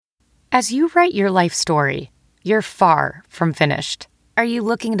As you write your life story, you're far from finished. Are you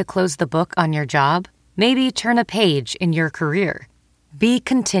looking to close the book on your job? Maybe turn a page in your career? Be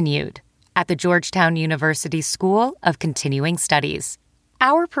continued at the Georgetown University School of Continuing Studies.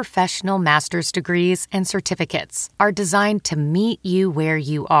 Our professional master's degrees and certificates are designed to meet you where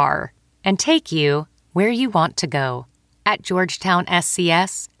you are and take you where you want to go. At Georgetown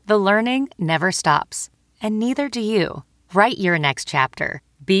SCS, the learning never stops, and neither do you. Write your next chapter.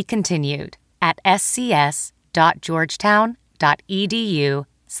 Be continued at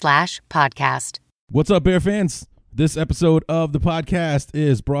scs.georgetown.edu/podcast. What's up, Bear fans? This episode of the podcast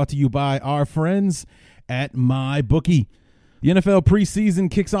is brought to you by our friends at MyBookie. The NFL preseason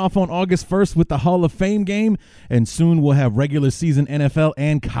kicks off on August 1st with the Hall of Fame game, and soon we'll have regular season NFL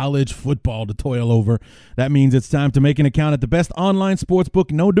and college football to toil over. That means it's time to make an account at the best online sportsbook,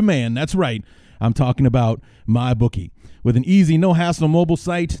 no demand. That's right. I'm talking about MyBookie. With an easy, no-hassle mobile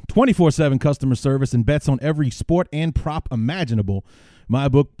site, 24/7 customer service, and bets on every sport and prop imaginable,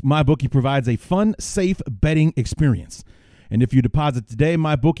 MyBookie provides a fun, safe betting experience. And if you deposit today,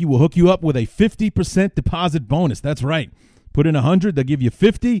 MyBookie will hook you up with a 50% deposit bonus. That's right. Put in 100, they'll give you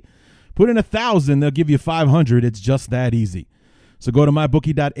 50. Put in 1,000, they'll give you 500. It's just that easy. So go to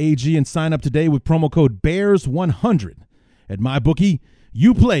mybookie.ag and sign up today with promo code BEARS100. At MyBookie,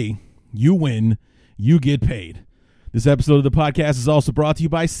 you play, you win, you get paid. This episode of the podcast is also brought to you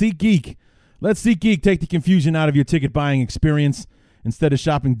by SeatGeek. Let SeatGeek take the confusion out of your ticket buying experience. Instead of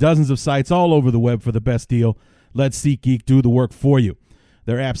shopping dozens of sites all over the web for the best deal, let SeatGeek do the work for you.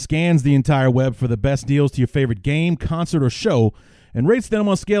 Their app scans the entire web for the best deals to your favorite game, concert, or show, and rates them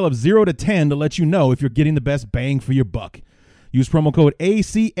on a scale of 0 to 10 to let you know if you're getting the best bang for your buck. Use promo code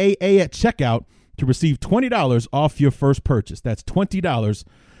ACAA at checkout to receive $20 off your first purchase. That's $20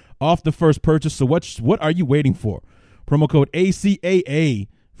 off the first purchase. So what are you waiting for? Promo code ACAA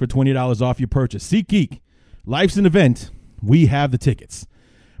for $20 off your purchase. SeatGeek, life's an event. We have the tickets.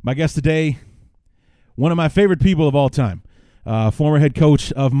 My guest today, one of my favorite people of all time, former head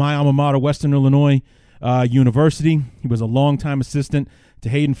coach of my alma mater, Western Illinois University. He was a longtime assistant to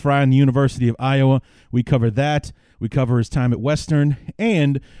Hayden Fry in the University of Iowa. We cover that. We cover his time at Western,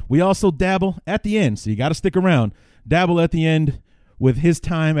 and we also dabble at the end. So you got to stick around. Dabble at the end with his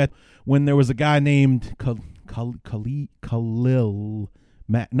time at when there was a guy named Khalil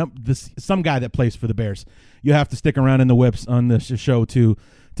Matt. No, some guy that plays for the Bears. You have to stick around in the whips on the show to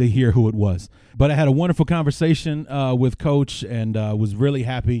hear who it was. But I had a wonderful conversation with Coach, and was really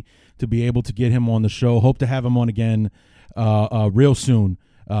happy to be able to get him on the show. Hope to have him on again real soon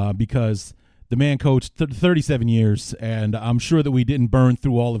because the man coached 37 years, and I'm sure that we didn't burn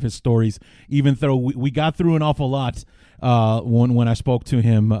through all of his stories, even though we got through an awful lot when I spoke to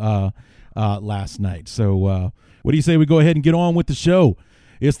him last night. So what do you say we go ahead and get on with the show?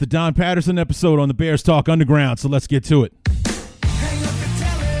 It's the Don Patterson episode on the Bears Talk Underground, so let's get to it.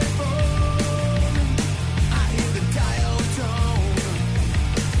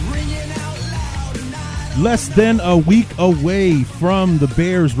 Less than a week away from the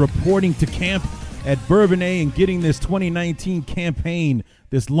Bears reporting to camp at Bourbonnais and getting this 2019 campaign,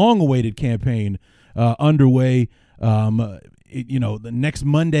 this long-awaited campaign, underway. The next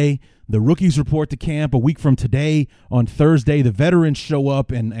Monday, the rookies report to camp. A week from today, on Thursday, the veterans show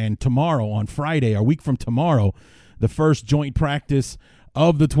up, and tomorrow, on Friday, a week from tomorrow, the first joint practice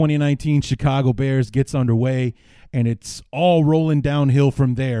of the 2019 Chicago Bears gets underway, and it's all rolling downhill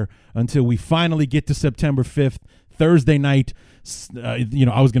from there until we finally get to September 5th, Thursday night. I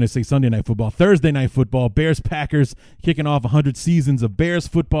was going to say Sunday night football, Thursday night football, Bears-Packers kicking off 100 seasons of Bears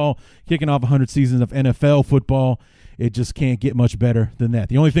football, kicking off 100 seasons of NFL football. It just can't get much better than that.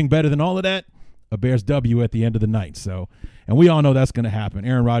 The only thing better than all of that, a Bears W at the end of the night. So, and we all know that's going to happen.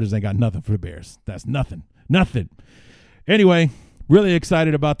 Aaron Rodgers ain't got nothing for the Bears. That's nothing. Anyway, really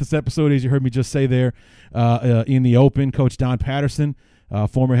excited about this episode, as you heard me just say there in the open. Coach Don Patterson,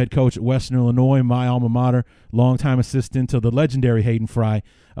 former head coach at Western Illinois, my alma mater, longtime assistant to the legendary Hayden Fry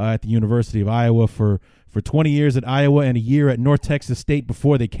at the University of Iowa for 20 years at Iowa and a year at North Texas State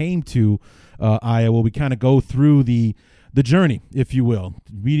before they came to Iowa. We kind of go through the journey, if you will,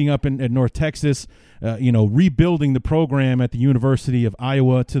 meeting up at North Texas, rebuilding the program at the University of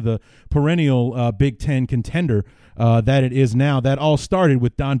Iowa to the perennial Big Ten contender that it is now. That all started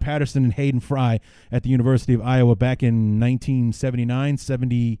with Don Patterson and Hayden Fry at the University of Iowa back in 1979,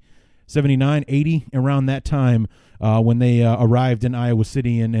 79, 80, around that time when they arrived in Iowa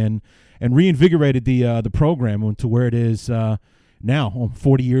City and reinvigorated the program to where it is now,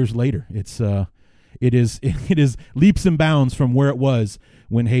 40 years later. It is leaps and bounds from where it was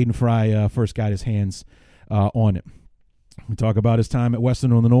when Hayden Fry first got his hands on it. We talk about his time at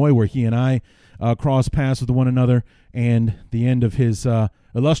Western Illinois, where he and I crossed paths with one another, and the end of his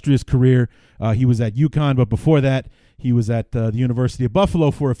illustrious career. He was at UConn, but before that, he was at the University of Buffalo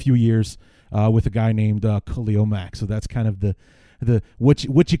for a few years with a guy named Khalil Mack. So that's kind of the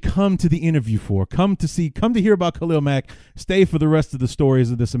what you come to the interview for. Come to hear about Khalil Mack. Stay for the rest of the stories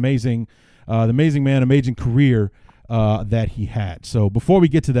of this amazing man, amazing career that he had. So before we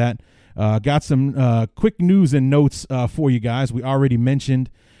get to that, got some quick news and notes for you guys. We already mentioned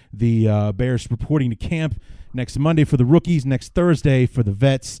the Bears reporting to camp next Monday for the rookies, next Thursday for the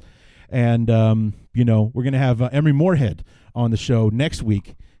vets. And, we're going to have Emory Moorhead on the show next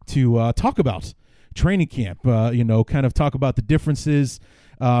week to talk about training camp, kind of talk about the differences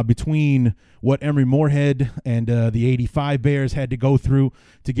between what Emory Moorhead and the 85 Bears had to go through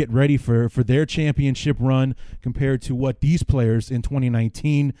to get ready for their championship run compared to what these players in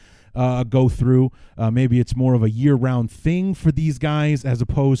 2019 go through. Maybe it's more of a year-round thing for these guys as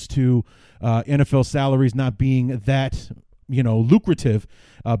opposed to NFL salaries not being that lucrative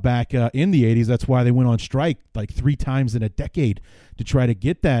back in the 80s. That's why they went on strike like 3 times in a decade to try to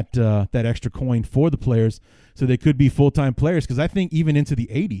get that extra coin for the players so they could be full-time players. Because I think even into the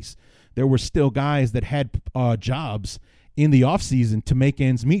 80s, there were still guys that had jobs in the offseason to make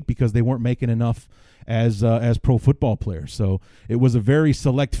ends meet because they weren't making enough as pro football players. So it was a very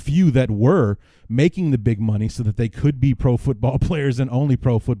select few that were making the big money so that they could be pro football players and only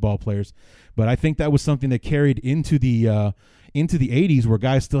pro football players. But I think that was something that carried into the 80s, where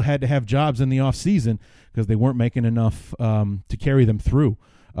guys still had to have jobs in the offseason because they weren't making enough to carry them through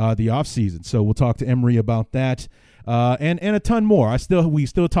the offseason. So we'll talk to Emory about that and a ton more. We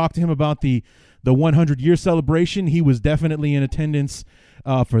still talk to him about the 100-year celebration. He was definitely in attendance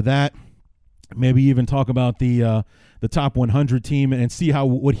for that. Maybe even talk about the top 100 team and see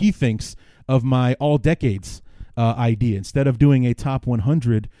what he thinks of my all decades idea. Instead of doing a top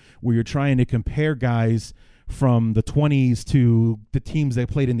 100 where you're trying to compare guys from the 20s to the teams that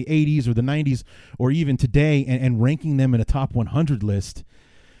played in the 80s or the 90s or even today and ranking them in a top 100 list,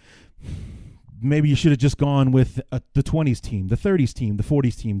 maybe you should have just gone with the 20s team, the 30s team, the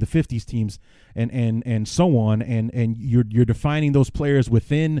 40s team, the 50s teams, and so on. And you're defining those players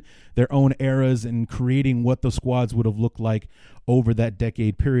within their own eras and creating what the squads would have looked like over that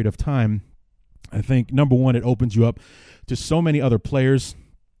decade period of time. I think, number one, it opens you up to so many other players.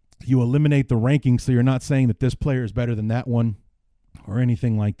 You eliminate the rankings, so you're not saying that this player is better than that one or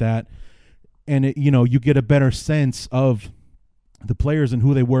anything like that. And, you get a better sense of the players and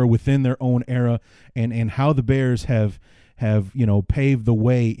who they were within their own era and how the Bears have paved the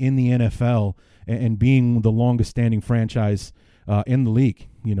way in the NFL and being the longest standing franchise in the league,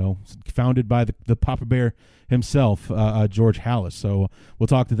 founded by the Papa Bear himself, George Halas. So we'll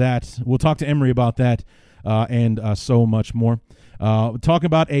talk to that. We'll talk to Emory about that and so much more. Talking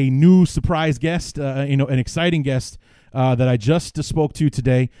about a new surprise guest, an exciting guest that I just spoke to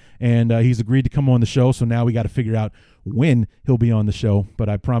today, and he's agreed to come on the show. So now we got to figure out when he'll be on the show. But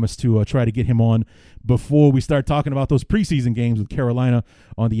I promise to try to get him on before we start talking about those preseason games with Carolina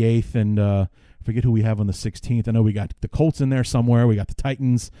on the 8th. And I forget who we have on the 16th. I know we got the Colts in there somewhere. We got the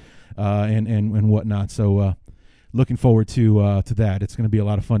Titans and whatnot. So looking forward to that. It's going to be a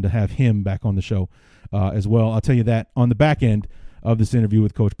lot of fun to have him back on the show as well. I'll tell you that on the back end of this interview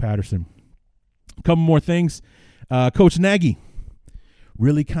with Coach Patterson. A couple more things. Coach Nagy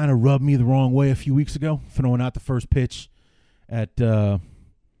really kind of rubbed me the wrong way a few weeks ago, throwing out the first pitch at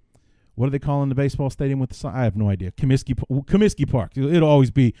what are they calling the baseball stadium with the sign? I have no idea. Comiskey Park. It'll always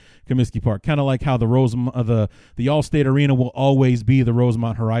be Comiskey Park. Kind of like how the Allstate Arena will always be the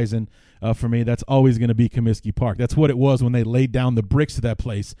Rosemont Horizon for me. That's always going to be Comiskey Park. That's what it was when they laid down the bricks to that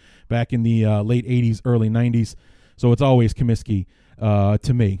place back in the late 80s, early 90s. So it's always Comiskey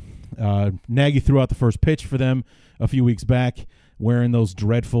to me. Nagy threw out the first pitch for them a few weeks back, wearing those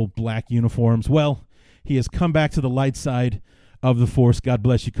dreadful black uniforms. Well, he has come back to the light side of the force. God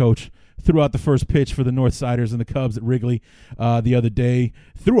bless you, Coach. Threw out the first pitch for the Northsiders and the Cubs at Wrigley the other day.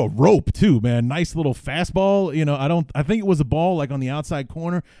 Threw a rope too, man. Nice little fastball. I think it was a ball like on the outside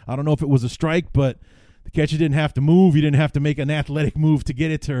corner. I don't know if it was a strike, but the catcher didn't have to move. You didn't have to make an athletic move to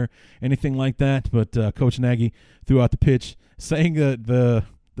get it or anything like that. But Coach Nagy threw out the pitch, saying the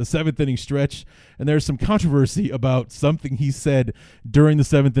seventh inning stretch, and there's some controversy about something he said during the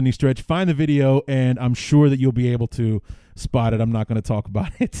seventh inning stretch. Find the video, and I'm sure that you'll be able to spot it. I'm not going to talk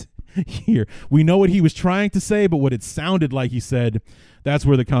about it here. We know what he was trying to say, but what it sounded like he said, that's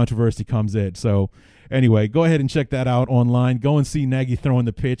where the controversy comes in. So anyway, go ahead and check that out online. Go and see Nagy throwing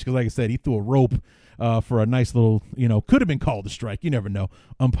the pitch, because like I said, he threw a rope for a nice little, could have been called a strike. You never know,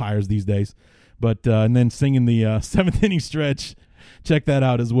 umpires these days. But and then singing the seventh inning stretch, check that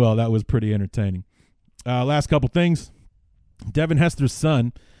out as well. That was pretty entertaining. Last couple things. Devin Hester's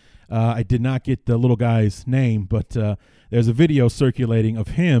son, I did not get the little guy's name, but there's a video circulating of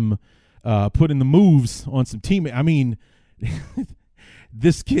him putting the moves on some teammates. I mean,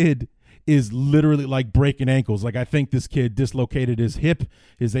 this kid is literally like breaking ankles. Like, I think this kid dislocated his hip,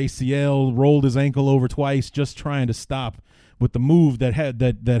 his ACL, rolled his ankle over twice, just trying to stop with the move that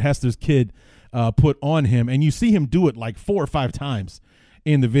Hester's kid put on him. And you see him do it like 4 or 5 times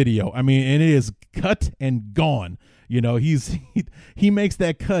in the video. I mean, and it is cut and gone. You know, he makes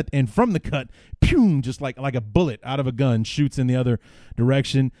that cut, and from the cut, pew, just like a bullet out of a gun, shoots in the other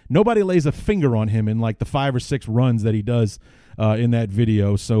direction. Nobody lays a finger on him in like the 5 or 6 runs that he does in that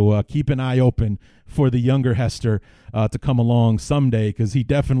video. So keep an eye open for the younger Hester to come along someday, because he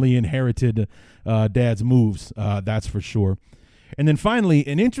definitely inherited Dad's moves, that's for sure. And then finally,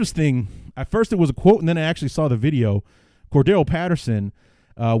 an interesting, at first it was a quote, and then I actually saw the video. Cordero Patterson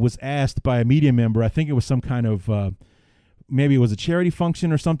was asked by a media member, I think it was some kind of, maybe it was a charity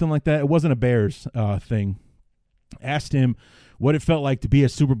function or something like that. It wasn't a Bears thing. Asked him what it felt like to be a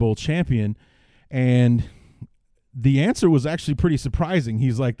Super Bowl champion. And the answer was actually pretty surprising.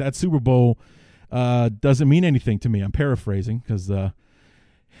 He's like, that Super Bowl doesn't mean anything to me. I'm paraphrasing, because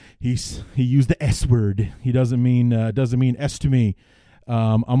he used the S word. He doesn't mean S to me.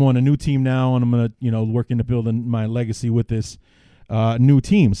 I'm on a new team now, and I'm gonna working to build my legacy with this new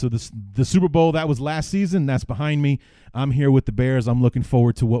team. So the Super Bowl, that was last season. That's behind me. I'm here with the Bears. I'm looking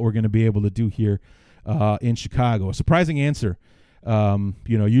forward to what we're going to be able to do here in Chicago. A surprising answer.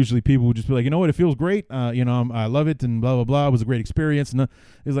 Usually people would just be like, you know what, it feels great. I love it, and blah, blah, blah. It was a great experience. And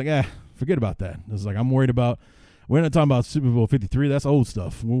it's like, forget about that. It's like, I'm worried about, we're not talking about Super Bowl 53. That's old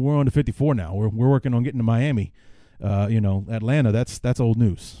stuff. We're on to 54 now. We're working on getting to Miami. Atlanta, that's old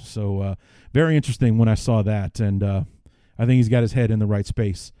news. So very interesting when I saw that. And I think he's got his head in the right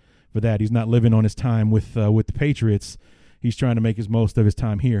space for that. He's not living on his time with the Patriots. He's trying to make his most of his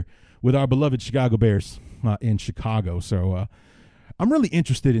time here with our beloved Chicago Bears in Chicago. So I'm really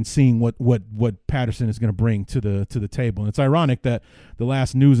interested in seeing what Patterson is going to bring to the table. And it's ironic that the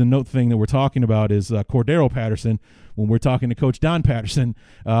last news and note thing that we're talking about is Cordero Patterson when we're talking to Coach Don Patterson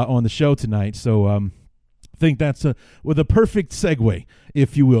on the show tonight. So I think that's a perfect segue,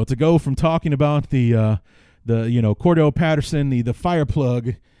 if you will, to go from talking about the Cordero Patterson, the fire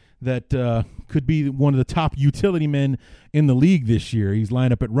plug that could be one of the top utility men in the league this year. He's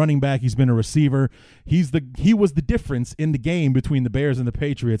lined up at running back. He's been a receiver. He was the difference in the game between the Bears and the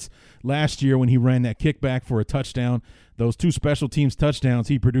Patriots last year when he ran that kickback for a touchdown. Those 2 special teams touchdowns,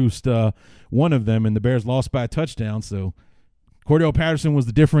 he produced one of them, and the Bears lost by a touchdown. So Cordero Patterson was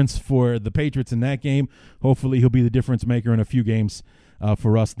the difference for the Patriots in that game. Hopefully he'll be the difference maker in a few games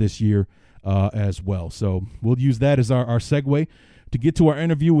for us this year as well. So we'll use that as our segue to get to our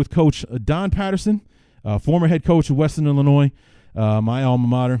interview with Coach Don Patterson, former head coach of Western Illinois, my alma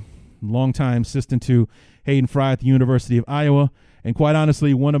mater, longtime assistant to Hayden Fry at the University of Iowa, and quite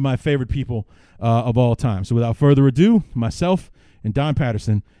honestly, one of my favorite people of all time. So without further ado, myself and Don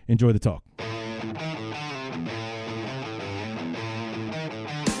Patterson, enjoy the talk.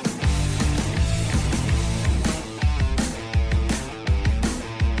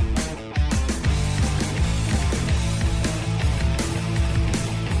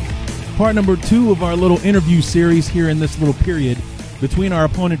 Part number 2 of our little interview series here in this little period between our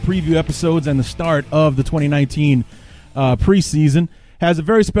opponent preview episodes and the start of the 2019 preseason has a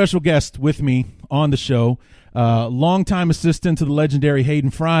very special guest with me on the show. Longtime assistant to the legendary Hayden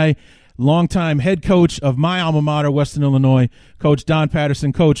Fry, longtime head coach of my alma mater, Western Illinois, Coach Don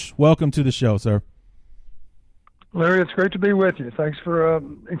Patterson. Coach, welcome to the show, sir. Larry, it's great to be with you. Thanks for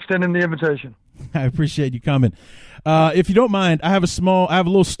extending the invitation. I appreciate you coming. If you don't mind, I have a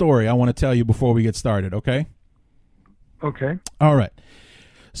little story I want to tell you before we get started, okay? Okay. All right.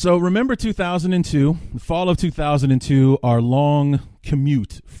 So remember 2002, the fall of 2002, our long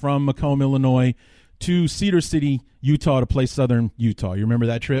commute from Macomb, Illinois to Cedar City, Utah to play Southern Utah. You remember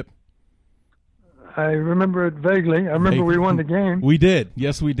that trip? I remember it vaguely. I remember we won the game. We did.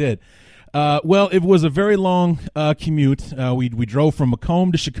 Yes, we did. Well, it was a very long commute. We drove from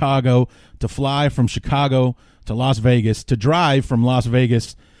Macomb to Chicago, to fly from Chicago to Las Vegas, to drive from Las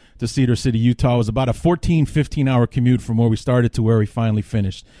Vegas to Cedar City, Utah. It was about a 14, 15-hour commute from where we started to where we finally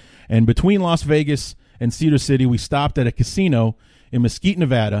finished. And between Las Vegas and Cedar City, we stopped at a casino in Mesquite,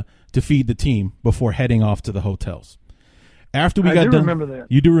 Nevada to feed the team before heading off to the hotels. After we got done, remember that.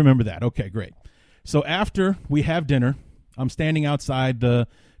 You do remember that. Okay, great. So after we have dinner, I'm standing outside the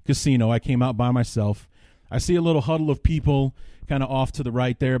casino. I came out by myself. I see a little huddle of people kind of off to the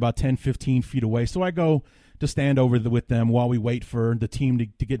right there, about 10, 15 feet away. So I go to stand over with them while we wait for the team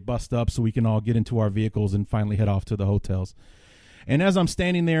to get bussed up so we can all get into our vehicles and finally head off to the hotels. And as I'm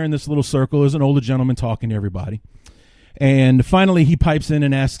standing there in this little circle, there's an older gentleman talking to everybody. And finally he pipes in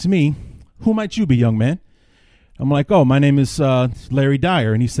and asks me, "Who might you be, young man?" I'm like, "Oh, my name is Larry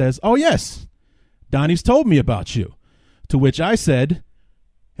Dyer." And he says, "Oh, yes, Donnie's told me about you." To which I said,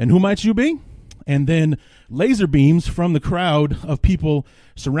 "And who might you be?" And then laser beams from the crowd of people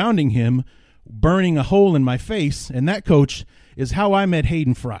surrounding him burning a hole in my face. And that, Coach, is how I met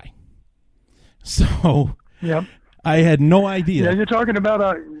Hayden Fry. So yep. I had no idea. Yeah, you're talking about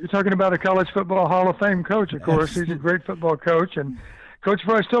a college football Hall of Fame coach, of course. He's a great football coach, and Coach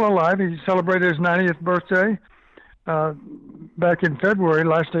Fry's still alive. He celebrated his 90th birthday back in February,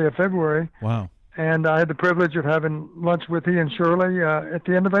 last day of February. Wow. And I had the privilege of having lunch with he and Shirley at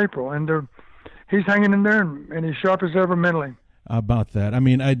the end of April. And he's hanging in there, and he's sharp as ever mentally. About that. I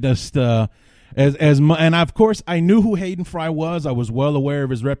mean, I just and of course I knew who Hayden Fry was. I was well aware of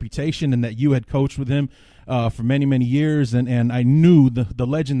his reputation and that you had coached with him for many, many years, and I knew the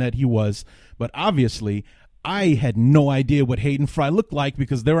legend that he was. But obviously, I had no idea what Hayden Fry looked like,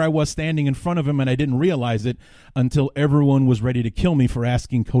 because there I was standing in front of him, and I didn't realize it until everyone was ready to kill me for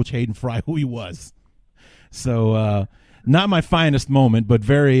asking Coach Hayden Fry who he was. So not my finest moment, but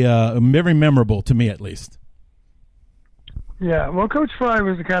very memorable to me, at least. Yeah, well, Coach Fry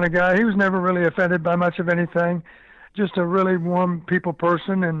was the kind of guy, he was never really offended by much of anything, just a really warm people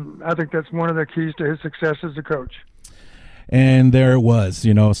person, and I think that's one of the keys to his success as a coach. And there it was,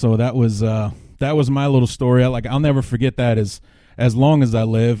 so that was my little story. I'll never forget that as long as I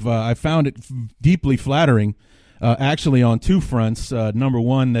live. I found it deeply flattering, actually, on two fronts. Number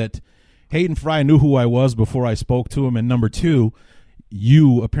one, that Hayden Fry knew who I was before I spoke to him, and number two,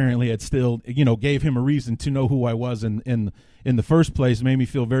 you apparently had still, gave him a reason to know who I was in the first place. Made me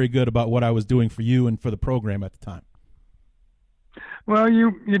feel very good about what I was doing for you and for the program at the time. Well,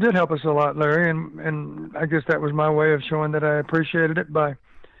 you did help us a lot, Larry, and I guess that was my way of showing that I appreciated it by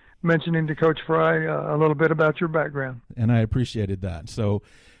mentioning to Coach Fry a little bit about your background. And I appreciated that. So,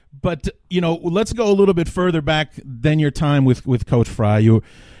 but let's go a little bit further back than your time with Coach Fry.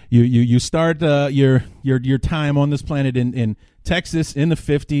 You start your time on this planet in Texas in the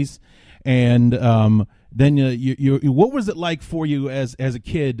 50s, and then you what was it like for you as a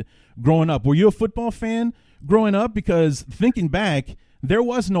kid growing up? Were you a football fan growing up? Because thinking back, there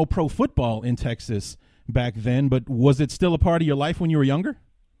was no pro football in Texas back then, but was it still a part of your life when you were younger?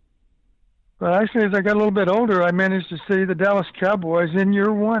 Well, actually, as I got a little bit older, I managed to see the Dallas Cowboys in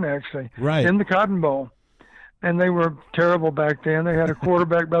year one, actually, right, in the Cotton Bowl. And they were terrible back then. They had a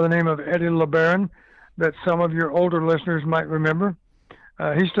quarterback by the name of Eddie LeBaron that some of your older listeners might remember.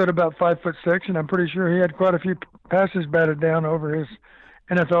 He stood about 5'6", and I'm pretty sure he had quite a few passes batted down over his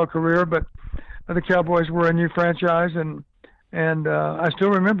NFL career. But the Cowboys were a new franchise, and I still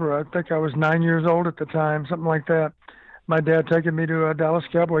remember. I think I was 9 years old at the time, something like that. My dad taking me to a Dallas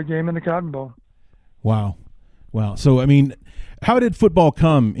Cowboy game in the Cotton Bowl. Wow. So, I mean, how did football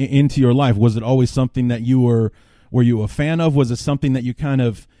come into your life? Was it always something that were you a fan of? Was it something that you kind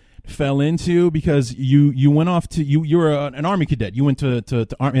of fell into because you went off to you were an Army cadet? You went to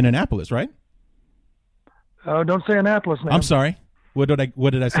in Annapolis, right? Don't say Annapolis now. I'm sorry. What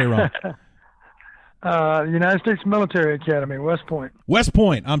did I say wrong? United States Military Academy, West Point. West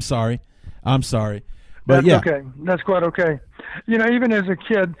Point. I'm sorry. That's But yeah. okay. That's quite okay. Even as a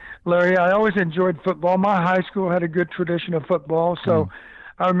kid, Larry, I always enjoyed football. My high school had a good tradition of football. So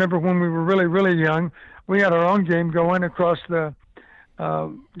I remember when we were really, really young, we had our own game going across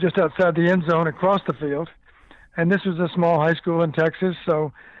just outside the end zone across the field. And this was a small high school in Texas,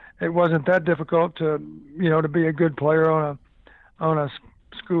 so it wasn't that difficult to be a good player on a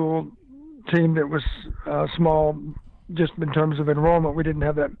school team that was small, just in terms of enrollment. We didn't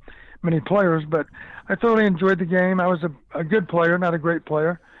have that many players, but I thoroughly enjoyed the game. I was a good player, not a great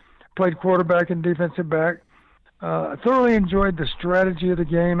player. Played quarterback and defensive back. I thoroughly enjoyed the strategy of the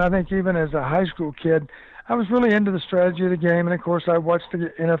game. I think even as a high school kid, I was really into the strategy of the game. And, of course, I watched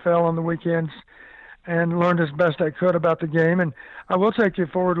the NFL on the weekends and learned as best I could about the game. And I will take you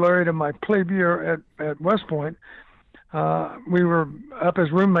forward, Larry, to my plebe year at West Point. We were up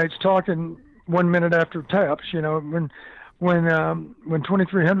as roommates talking 1 minute after taps, when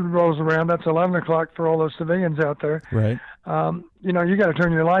 2300 rolls around, that's 11 o'clock for all those civilians out there. Right. You got to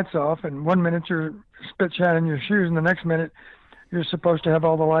turn your lights off, and 1 minute you're spit shining your shoes, and the next minute you're supposed to have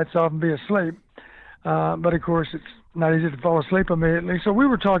all the lights off and be asleep. But of course, it's not easy to fall asleep immediately. So we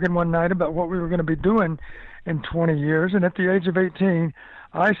were talking one night about what we were going to be doing in 20 years. And at the age of 18,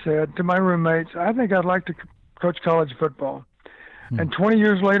 I said to my roommates, I think I'd like to coach college football. And 20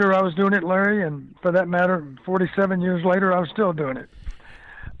 years later, I was doing it, Larry, and for that matter, 47 years later, I was still doing it.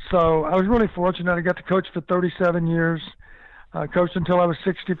 So I was really fortunate. I got to coach for 37 years. Coached until I was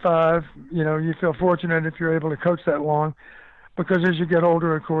 65. You know, you feel fortunate if you're able to coach that long, because as you get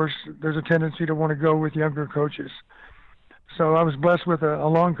older, of course, there's a tendency to want to go with younger coaches. So I was blessed with a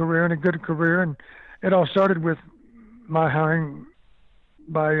long career and a good career, and it all started with my hiring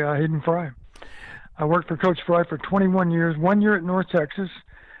by Hayden Fry. I worked for Coach Fry for 21 years, 1 year at North Texas,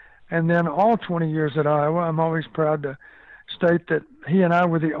 and then all 20 years at Iowa. I'm always proud to state that he and I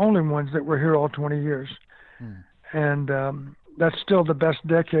were the only ones that were here all 20 years. And that's still the best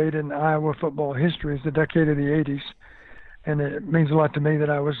decade in Iowa football history, is the decade of the 80s. And it means a lot to me that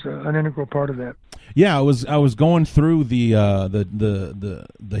I was an integral part of that. Yeah, I was going through the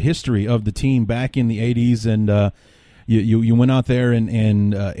history of the team back in the 80s, and you went out there,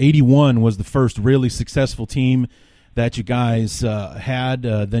 and 81 was the first really successful team that you guys had.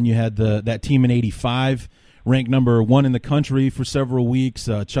 Then you had that team in 85, ranked number 1 in the country for several weeks.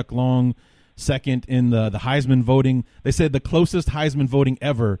 Chuck Long, second in the Heisman voting. They said the closest Heisman voting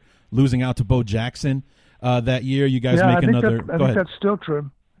ever, losing out to Bo Jackson that year. You guys make another. I think that's still true.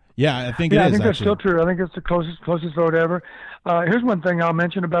 Yeah, I think it is. I think that's actually still true. I think it's the closest vote ever. Here's one thing I'll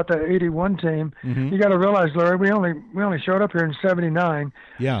mention about that 81 team. You got to realize, Larry, we only showed up here in 79.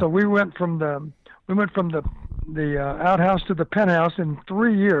 Yeah. So we went from the outhouse to the penthouse in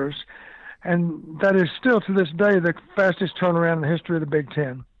 3 years, and that is still to this day the fastest turnaround in the history of the Big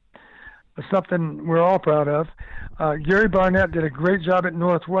Ten. It's something we're all proud of. Gary Barnett did a great job at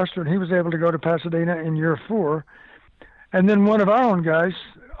Northwestern. He was able to go to Pasadena in year 4. And then one of our own guys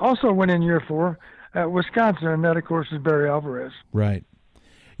also went in year 4 at Wisconsin, and that, of course, is Barry Alvarez. Right.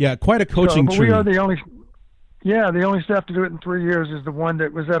 Yeah, quite a coaching tree. But we are the only staff to do it in 3 years is the one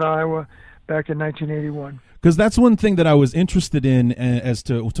that was at Iowa back in 1981. Because that's one thing that I was interested in as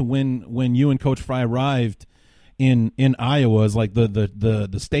to when you and Coach Fry arrived in Iowa, is like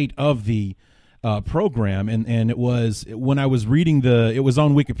the state of the program, and it was when I was reading it was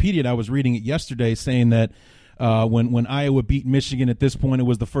on Wikipedia, and I was reading it yesterday, saying that when Iowa beat Michigan at this point, it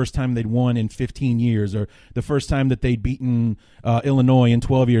was the first time they'd won in 15 years, or the first time that they'd beaten Illinois in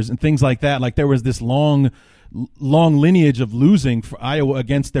 12 years, and things like that. Like there was this long lineage of losing for Iowa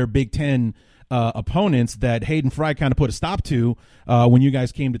against their Big Ten opponents that Hayden Fry kind of put a stop to when you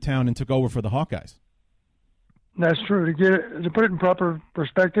guys came to town and took over for the Hawkeyes. That's true. To put it in proper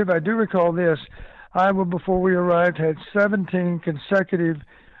perspective, I do recall this. Iowa, before we arrived, had 17 consecutive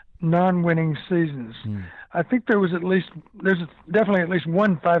non-winning seasons. I think there's definitely at least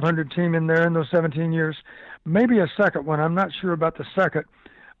one 500 team in there in those 17 years, maybe a second one. I'm not sure about the second,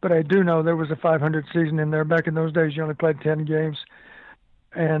 but I do know there was a 500 season in there. Back in those days, you only played 10 games,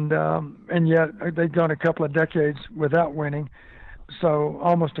 and yet they'd gone a couple of decades without winning, so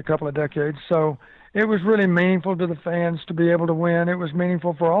almost a couple of decades. So it was really meaningful to the fans to be able to win. It was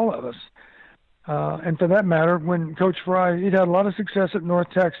meaningful for all of us. And for that matter, when Coach Fry, he'd had a lot of success at North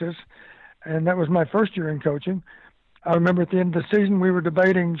Texas, and that was my first year in coaching. I remember at the end of the season, we were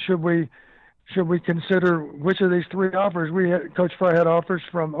debating, should we consider which of these 3 offers. Coach Fry had offers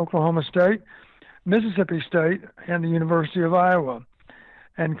from Oklahoma State, Mississippi State, and the University of Iowa.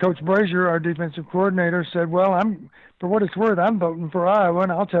 And Coach Brazier, our defensive coordinator, said, well, for what it's worth, I'm voting for Iowa,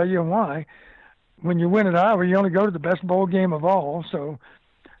 and I'll tell you why. When you win at Iowa, you only go to the best bowl game of all, so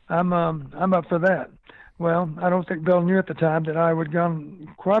I'm up for that. Well, I don't think Bill knew at the time that I would gone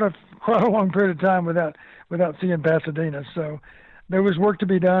quite a long period of time without seeing Pasadena. So there was work to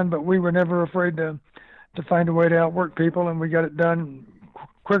be done, but we were never afraid to find a way to outwork people, and we got it done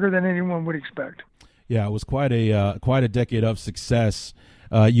quicker than anyone would expect. Yeah, it was quite a decade of success.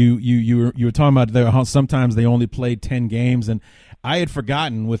 You were talking about how sometimes they only played 10 games, and I had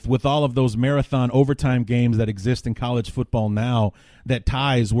forgotten with all of those marathon overtime games that exist in college football now that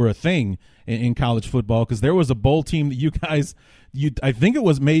ties were a thing in college football, because there was a bowl team that you guys, I think it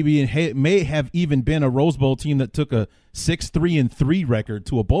was it may have even been a Rose Bowl team that took a 6-3-3 record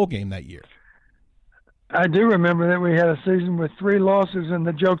to a bowl game that year. I do remember that we had a season with 3 losses, and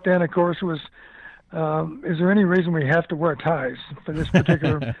the joke then, of course, was, is there any reason we have to wear ties for this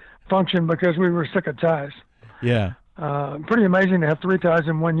particular function, because we were sick of ties. Yeah. Pretty amazing to have 3 ties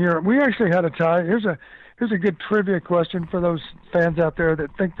in 1 year. We actually had a tie. Here's a good trivia question for those fans out there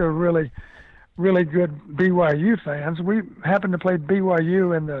that think they're really, really good BYU fans. We happened to play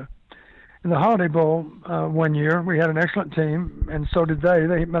BYU in the Holiday Bowl 1 year. We had an excellent team, and so did they.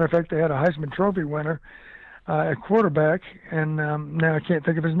 Matter of fact, they had a Heisman Trophy winner at quarterback, and now I can't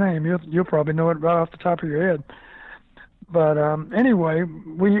think of his name. You'll probably know it right off the top of your head. But anyway,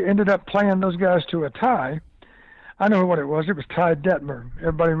 we ended up playing those guys to a tie. I know what it was. It was Ty Detmer.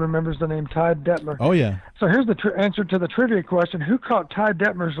 Everybody remembers the name Ty Detmer. Oh, yeah. So here's the answer to the trivia question. Who caught Ty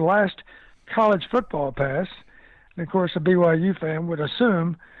Detmer's last college football pass? And, of course, a BYU fan would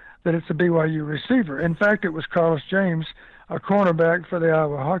assume that it's a BYU receiver. In fact, it was Carlos James, a cornerback for the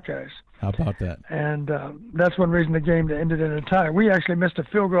Iowa Hawkeyes. How about that? And that's one reason the game ended in a tie. We actually missed a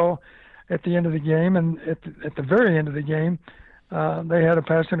field goal at the end of the game, and at the very end of the game, they had a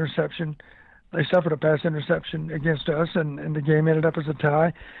pass interception. They suffered a pass interception against us, and the game ended up as a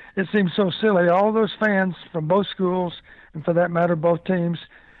tie. It seems so silly. All those fans from both schools, and for that matter, both teams,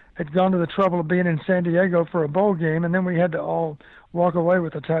 had gone to the trouble of being in San Diego for a bowl game, and then we had to all walk away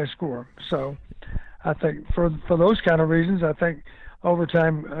with a tie score. So I think for those kind of reasons, I think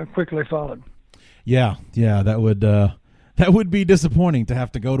overtime quickly followed. Yeah, that would be disappointing to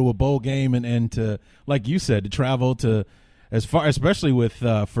have to go to a bowl game and to, like you said, to travel to as far, especially with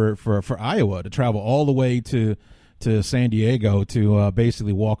for Iowa, to travel all the way to San Diego to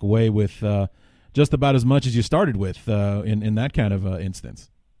basically walk away with just about as much as you started with in that kind of instance.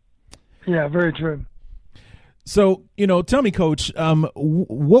 Yeah, very true. So, tell me, Coach,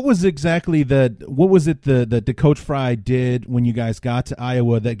 what was it that Coach Fry did when you guys got to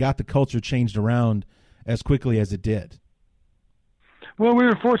Iowa that got the culture changed around as quickly as it did? Well, we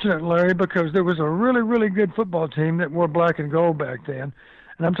were fortunate, Larry, because there was a really, really good football team that wore black and gold back then.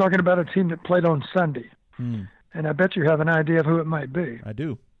 And I'm talking about a team that played on Sunday. And I bet you have an idea of who it might be. I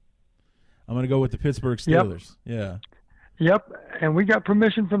do. I'm going to go with the Pittsburgh Steelers. Yep. Yeah. Yep, and we got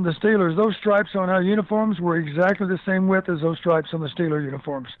permission from the Steelers. Those stripes on our uniforms were exactly the same width as those stripes on the Steeler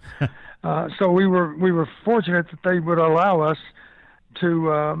uniforms. So we were fortunate that they would allow us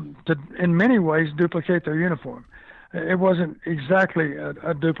to in many ways duplicate their uniform. It wasn't exactly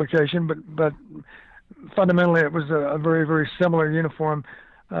a duplication, but fundamentally it was a very, very similar uniform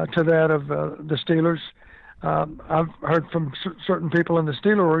to that of the Steelers. I've heard from certain people in the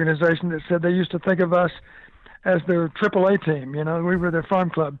Steeler organization that said they used to think of us as their AAA team. We were their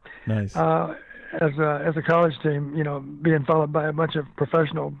farm club. Nice. As a college team, being followed by a bunch of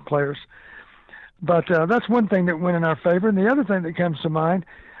professional players. But that's one thing that went in our favor. And the other thing that comes to mind,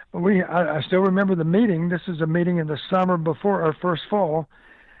 I still remember the meeting. This is a meeting in the summer before our first fall.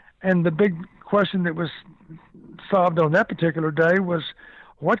 And the big question that was solved on that particular day was,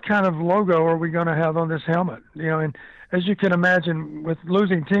 what kind of logo are we going to have on this helmet? And as you can imagine, with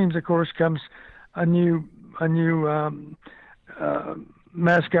losing teams, of course, comes a new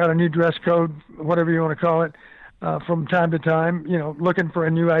mascot, a new dress code, whatever you want to call it, from time to time, looking for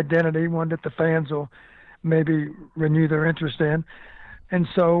a new identity, one that the fans will maybe renew their interest in. And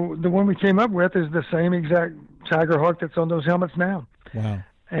so the one we came up with is the same exact Tiger Hawk that's on those helmets now. Wow.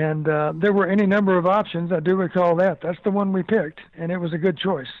 And there were any number of options. I do recall that. That's the one we picked, and it was a good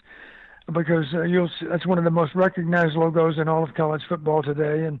choice because that's one of the most recognized logos in all of college football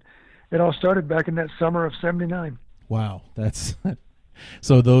today, and it all started back in that summer of '79. Wow, that's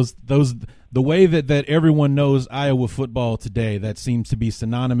so those the way that everyone knows Iowa football today, that seems to be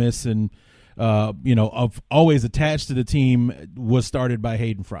synonymous and of always attached to the team, was started by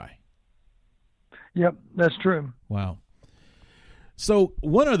Hayden Fry. Yep, that's true. Wow. So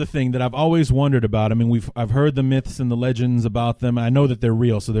one other thing that I've always wondered about, I've heard the myths and the legends about them. I know that they're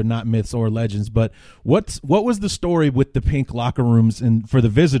real, so they're not myths or legends. But what was the story with the pink locker rooms for the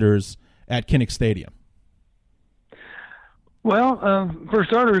visitors at Kinnick Stadium? Well, for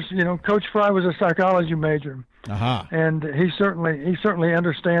starters, Coach Fry was a psychology major, and he certainly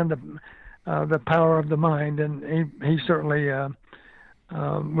understands the power of the mind, and he certainly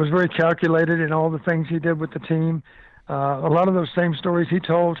was very calculated in all the things he did with the team. A lot of those same stories he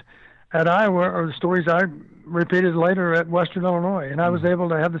told at Iowa are the stories I repeated later at Western Illinois, and I was able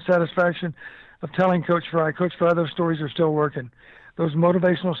to have the satisfaction of telling Coach Fry, those stories are still working. Those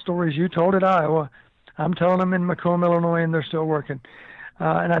motivational stories you told at Iowa, I'm telling them in Macomb, Illinois, and they're still working.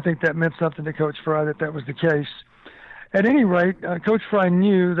 And I think that meant something to Coach Fry that was the case. At any rate, Coach Fry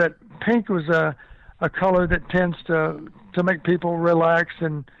knew that pink was a color that tends to make people relax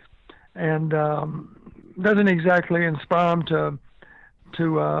and doesn't exactly inspire them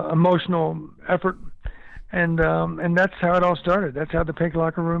to emotional effort, and that's how it all started. That's how the pink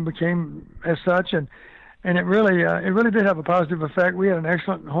locker room became as such, and it really did have a positive effect. We had an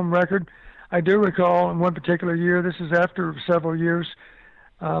excellent home record. I do recall in one particular year, this is after several years,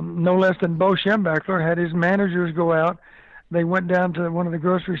 no less than Bo Schembechler had his managers go out. They went down to one of the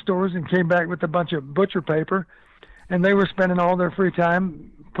grocery stores and came back with a bunch of butcher paper, and they were spending all their free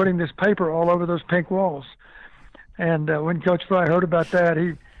time putting this paper all over those pink walls. And when Coach Fry heard about that,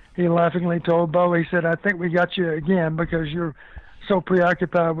 he laughingly told Bo, he said, I think we got you again because you're so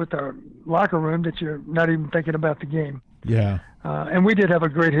preoccupied with our locker room that you're not even thinking about the game. Yeah. And we did have a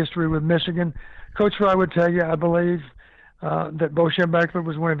great history with Michigan. Coach Fry would tell you, I believe, that Bo Schembechler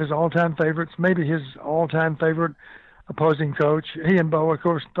was one of his all-time favorites, maybe his all-time favorite opposing coach. He and Bo, of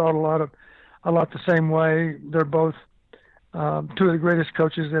course, thought a lot the same way. They're both two of the greatest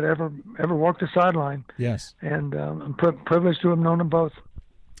coaches that ever walked the sideline. Yes. And I'm privileged to have known them both.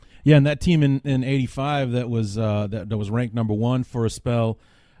 Yeah, and that team in '85 that was ranked number one for a spell.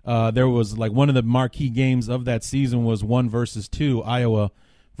 There was like one of the marquee games of that season was 1-2, Iowa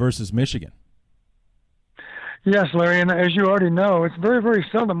versus Michigan. Yes, Larry, and as you already know, it's very, very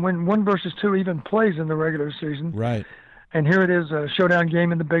seldom when 1-2 even plays in the regular season. Right. And here it is, a showdown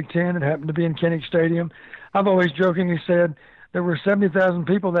game in the Big Ten. It happened to be in Kinnick Stadium. I've always jokingly said there were 70,000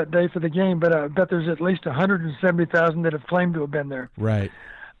 people that day for the game, but I bet there's at least 170,000 that have claimed to have been there. Right.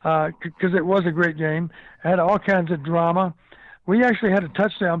 Because it was a great game. It had all kinds of drama. We actually had a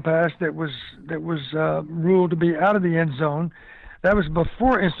touchdown pass that was ruled to be out of the end zone. That was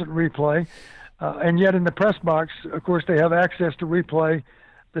before instant replay. And yet in the press box, of course, they have access to replay.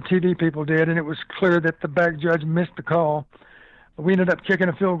 The TV people did, and it was clear that the back judge missed the call. We ended up kicking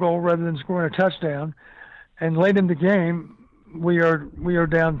a field goal rather than scoring a touchdown. And late in the game, we are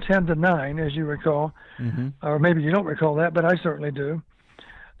down 10-9, as you recall. Mm-hmm. Or maybe you don't recall that, but I certainly do.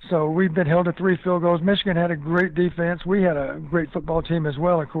 So we've been held to 3 field goals. Michigan had a great defense. We had a great football team as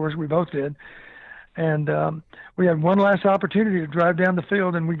well, of course. We both did. And we had one last opportunity to drive down the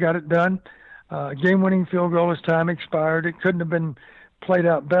field, and we got it done. Game-winning field goal as time expired. It couldn't have been played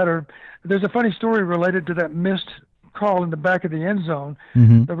out better. There's a funny story related to that missed call in the back of the end zone.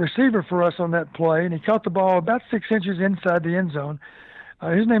 Mm-hmm. The receiver for us on that play, and he caught the ball about 6 inches inside the end zone.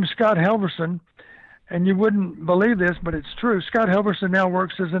 His name is Scott Helverson, and you wouldn't believe this, but it's true. Scott Helverson now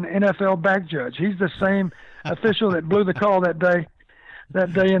works as an NFL back judge. He's the same official that blew the call that day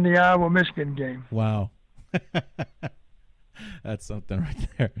in the Iowa-Michigan game. Wow. That's something right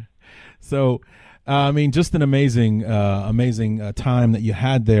there. So, I mean, just an amazing time that you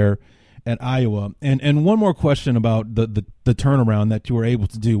had there at Iowa. And one more question about the turnaround that you were able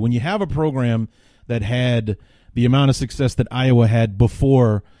to do. When you have a program that had the amount of success that Iowa had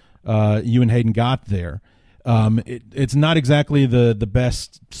before you and Hayden got there, it's not exactly the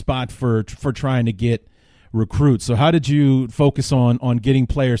best spot for trying to get recruits. So how did you focus on getting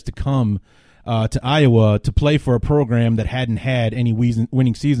players to come to Iowa to play for a program that hadn't had any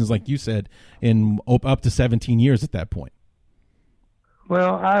winning seasons, like you said, in up to 17 years at that point?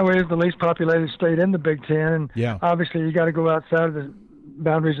 Well, Iowa is the least populated state in the Big Ten, and yeah, obviously you got to go outside of the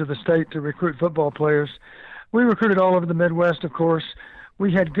boundaries of the state to recruit football players. We recruited all over the Midwest, of course.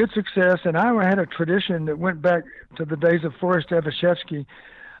 We had good success, and Iowa had a tradition that went back to the days of Forrest Evashevsky,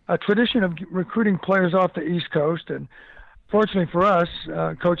 a tradition of recruiting players off the East Coast. And fortunately for us,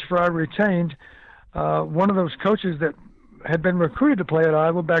 Coach Fry retained one of those coaches that had been recruited to play at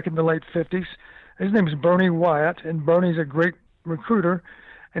Iowa back in the late 50s. His name is Bernie Wyatt, and Bernie's a great recruiter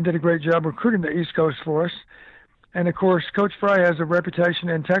and did a great job recruiting the East Coast for us. And, of course, Coach Fry has a reputation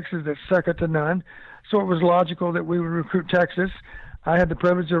in Texas that's second to none, so it was logical that we would recruit Texas. I had the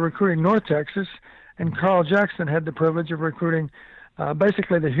privilege of recruiting North Texas, and Carl Jackson had the privilege of recruiting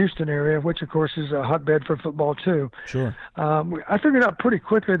basically the Houston area, which, of course, is a hotbed for football, too. Sure. I figured out pretty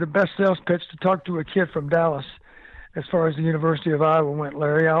quickly the best sales pitch to talk to a kid from Dallas as far as the University of Iowa went,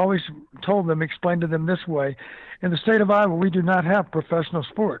 Larry. I always explained to them this way. In the state of Iowa, we do not have professional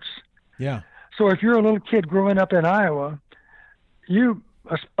sports. Yeah. So if you're a little kid growing up in Iowa, you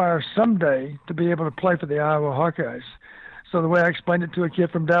aspire someday to be able to play for the Iowa Hawkeyes. So the way I explained it to a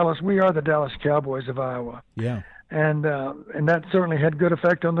kid from Dallas, we are the Dallas Cowboys of Iowa. Yeah. And that certainly had good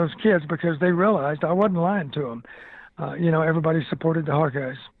effect on those kids because they realized I wasn't lying to them. Everybody supported the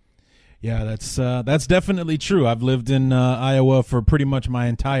Hawkeyes. Yeah, that's definitely true. I've lived in Iowa for pretty much my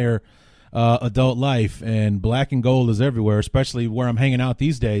entire adult life, and black and gold is everywhere, especially where I'm hanging out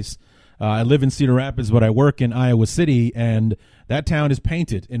these days. I live in Cedar Rapids, but I work in Iowa City, and that town is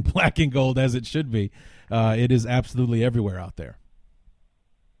painted in black and gold as it should be. It is absolutely everywhere out there.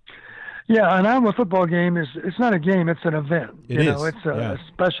 Yeah, an Iowa football game it's not a game, it's an event. It's a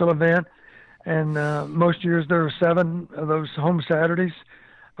special event, and most years there are 7 of those home Saturdays,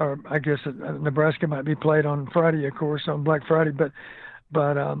 or I guess Nebraska might be played on Friday, of course, on Black Friday, but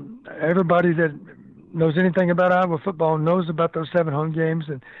everybody that knows anything about Iowa football knows about those 7 home games,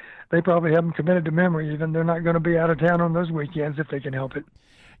 and they probably have them committed to memory. Even they're not going to be out of town on those weekends if they can help it.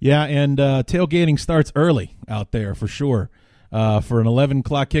 Yeah, and tailgating starts early out there for sure. For an 11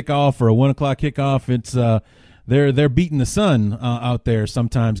 o'clock kickoff or a 1 o'clock kickoff, it's they're beating the sun out there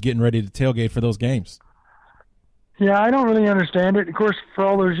sometimes, getting ready to tailgate for those games. Yeah, I don't really understand it. Of course, for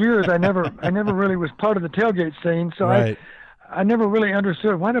all those years, I never really was part of the tailgate scene, so Right. I never really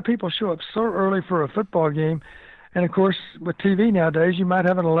understood why do people show up so early for a football game. And of course, with TV nowadays, you might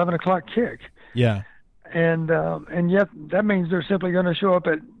have an 11 o'clock kick, Yeah. and yet that means they're simply going to show up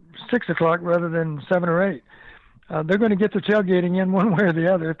at 6 o'clock rather than 7 or 8. They're going to get their tailgating in one way or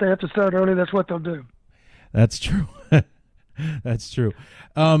the other. If they have to start early, that's what they'll do. That's true. That's true.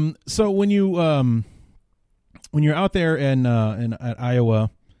 So when you're out there in at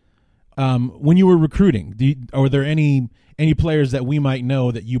Iowa, when you were recruiting, are there any players that we might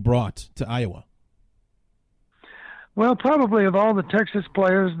know that you brought to Iowa? Well, probably of all the Texas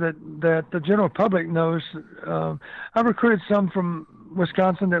players that the general public knows, I recruited some from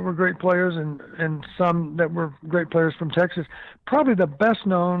Wisconsin that were great players and some that were great players from Texas. Probably the best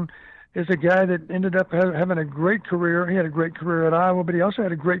known is a guy that ended up having a great career. He had a great career at Iowa, but he also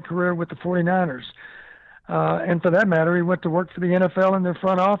had a great career with the 49ers. And for that matter, he went to work for the NFL in their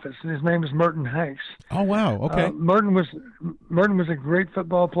front office, and his name is Merton Hanks. Oh, wow. Okay. Merton was a great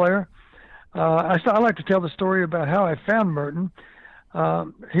football player. I like to tell the story about how I found Merton.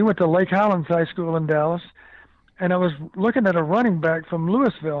 He went to Lake Highlands High School in Dallas, and I was looking at a running back from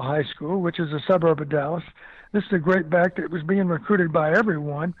Louisville High School, which is a suburb of Dallas. This is a great back that was being recruited by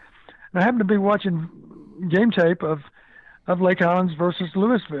everyone. And I happened to be watching game tape of Lake Highlands versus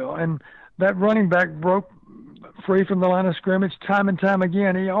Louisville, and that running back broke free from the line of scrimmage time and time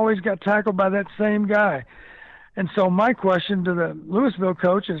again. He always got tackled by that same guy. And so my question to the Louisville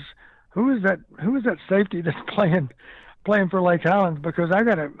coach is, who is that safety that's playing for Lake Highlands? Because I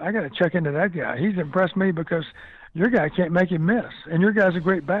gotta check into that guy. He's impressed me because your guy can't make him miss, and your guy's a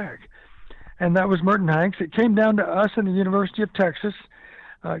great back. And that was Merton Hanks. It came down to us and the University of Texas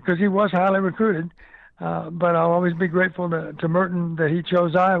because he was highly recruited. But I'll always be grateful to Merton that he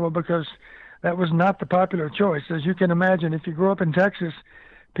chose Iowa, because that was not the popular choice. As you can imagine, if you grow up in Texas,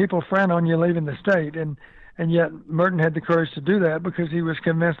 people frown on you leaving the state. And yet Merton had the courage to do that because he was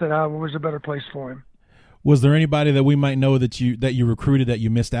convinced that Iowa was a better place for him. Was there anybody that we might know that you recruited that you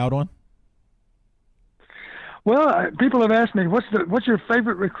missed out on? Well, people have asked me, what's your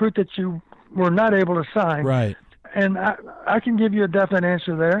favorite recruit that you were not able to sign? Right. And I can give you a definite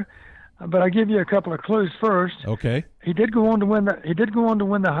answer there, but I'll give you a couple of clues first. Okay. He did go on to win the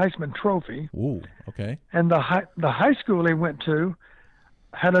Heisman Trophy. Ooh, okay. And the high school he went to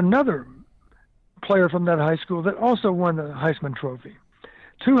had another player from that high school that also won the Heisman Trophy.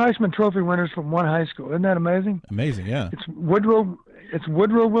 2 Heisman Trophy winners from one high school. Isn't that amazing? Amazing, yeah. It's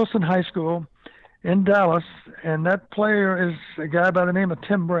Woodrow Wilson High School in Dallas, and that player is a guy by the name of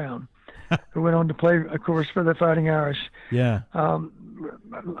Tim Brown, who went on to play, of course, for the Fighting Irish. Yeah.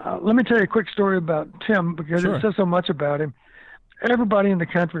 Let me tell you a quick story about Tim, because Sure. It says so much about him. Everybody in the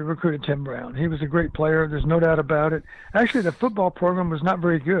country recruited Tim Brown. He was a great player. There's no doubt about it. Actually, the football program was not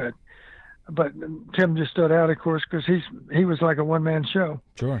very good, but Tim just stood out, of course, because he was like a one-man show.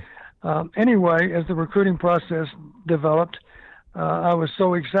 Sure. Anyway, as the recruiting process developed, I was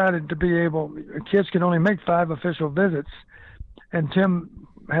so excited to be able. Kids can only make 5 official visits, and Tim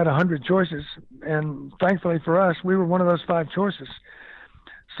had 100 choices, and thankfully for us, we were one of those 5 choices.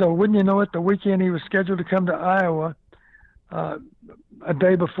 So wouldn't you know it, the weekend he was scheduled to come to Iowa, a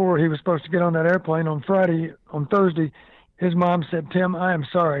day before he was supposed to get on that airplane on Thursday, his mom said, "Tim, I am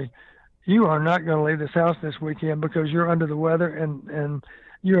sorry. You are not going to leave this house this weekend because you're under the weather, and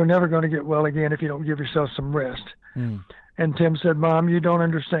you are never going to get well again if you don't give yourself some rest." Mm. And Tim said, "Mom, you don't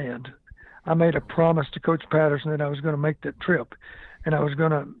understand. I made a promise to Coach Patterson that I was going to make that trip, and I was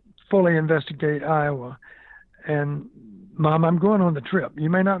going to fully investigate Iowa. And Mom, I'm going on the trip. You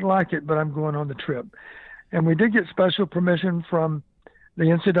may not like it, but I'm going on the trip." And we did get special permission from the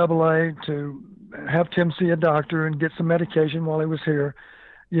NCAA to have Tim see a doctor and get some medication while he was here.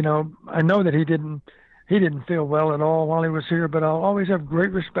 You know, I know that he didn't feel well at all while he was here, but I'll always have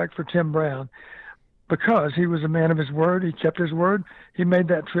great respect for Tim Brown because he was a man of his word. He kept his word. He made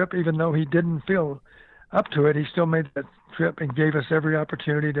that trip even though he didn't feel up to it. He still made that trip and gave us every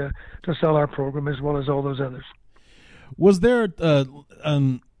opportunity to sell our program as well as all those others. Was there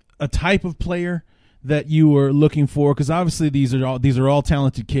a type of player that you were looking for? Because obviously these are all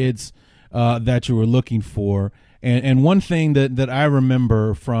talented kids that you were looking for. And one thing that I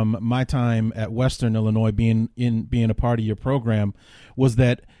remember from my time at Western Illinois being a part of your program was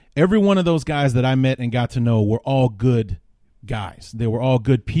that every one of those guys that I met and got to know were all good guys. They were all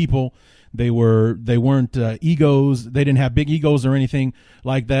good people. They weren't egos. They didn't have big egos or anything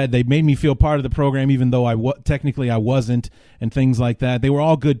like that. They made me feel part of the program, even though technically I wasn't, and things like that. They were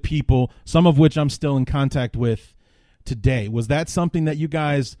all good people, some of which I'm still in contact with today. Was that something that you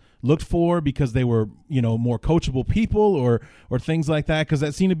guys looked for because they were, more coachable people or things like that? Because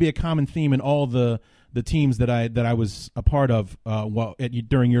that seemed to be a common theme in all the teams that I was a part of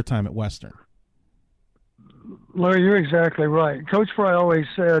during your time at Western. Larry, you're exactly right. Coach Fry always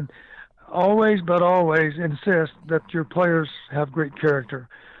said, always but always insist that your players have great character.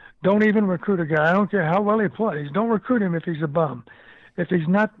 Don't even recruit a guy. I don't care how well he plays. Don't recruit him if he's a bum. If he's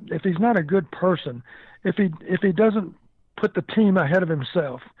not a good person, if he doesn't put the team ahead of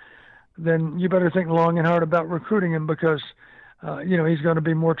himself, then you better think long and hard about recruiting him because he's going to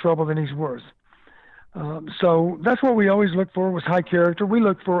be more trouble than he's worth. So that's what we always look for was high character. We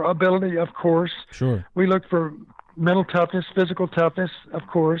look for ability, of course. Sure. We look for mental toughness, physical toughness, of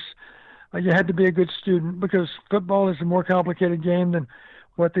course. You had to be a good student because football is a more complicated game than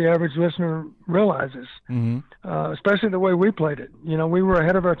what the average listener realizes, especially the way we played it. We were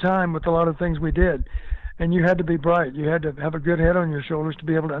ahead of our time with a lot of things we did, and you had to be bright. You had to have a good head on your shoulders to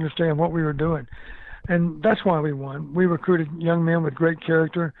be able to understand what we were doing, and that's why we won. We recruited young men with great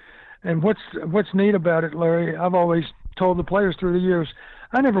character, and what's neat about it, Larry, I've always told the players through the years,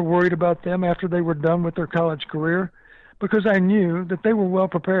 I never worried about them after they were done with their college career because I knew that they were well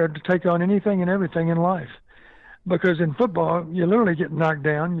prepared to take on anything and everything in life. Because in football, you literally get knocked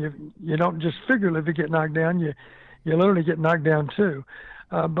down. You don't just figuratively get knocked down. You literally get knocked down too.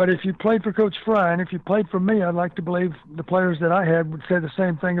 But if you played for Coach Fry and if you played for me, I'd like to believe the players that I had would say the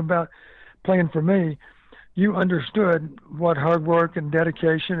same thing about playing for me. You understood what hard work and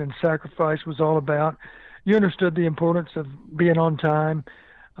dedication and sacrifice was all about. You understood the importance of being on time.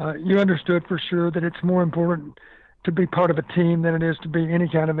 You understood for sure that it's more important to be part of a team than it is to be any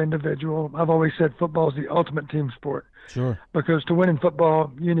kind of individual. I've always said football is the ultimate team sport. Sure. Because to win in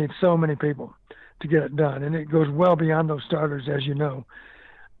football, you need so many people to get it done, and it goes well beyond those starters, as you know.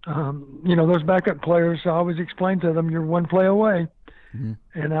 Those backup players, I always explain to them, you're one play away.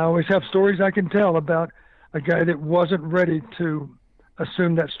 Mm-hmm. And I always have stories I can tell about a guy that wasn't ready to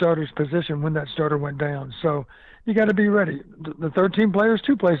assume that starter's position when that starter went down. So you got to be ready. The third team player is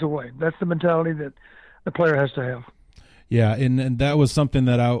 2 plays away. That's the mentality that the player has to have. Yeah, and that was something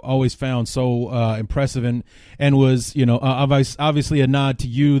that I always found so impressive and was obviously a nod to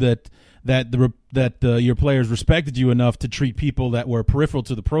you that your players respected you enough to treat people that were peripheral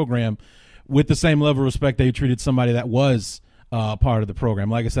to the program with the same level of respect they treated somebody that was part of the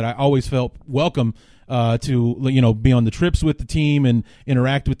program. Like I said, I always felt welcome to be on the trips with the team and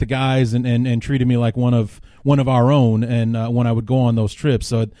interact with the guys and treated me like one of our own. And when I would go on those trips,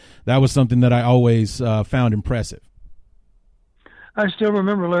 so that was something that I always found impressive. I still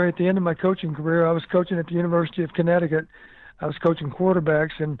remember, Larry, at the end of my coaching career, I was coaching at the University of Connecticut. I was coaching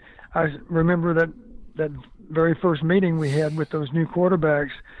quarterbacks, and I remember that very first meeting we had with those new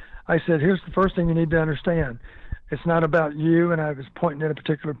quarterbacks. I said, here's the first thing you need to understand. It's not about you, and I was pointing at a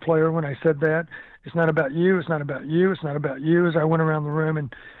particular player when I said that. It's not about you, it's not about you, it's not about you. As I went around the room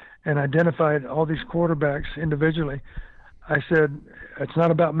and identified all these quarterbacks individually, I said, it's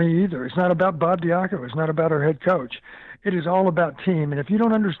not about me either. It's not about Bob Diaco. It's not about our head coach. It is all about team. And if you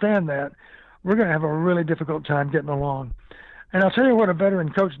don't understand that, we're going to have a really difficult time getting along. And I'll tell you what a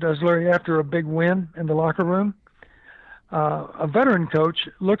veteran coach does, Larry, after a big win in the locker room. A veteran coach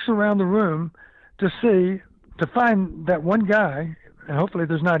looks around the room to find that one guy, and hopefully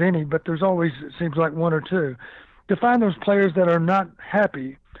there's not any, but there's always, it seems like 1 or 2, to find those players that are not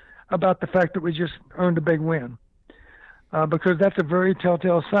happy about the fact that we just earned a big win. Because that's a very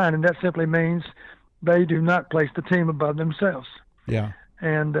telltale sign, and that simply means they do not place the team above themselves. Yeah.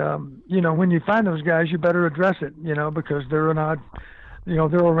 And, when you find those guys, you better address it, because they're not, they're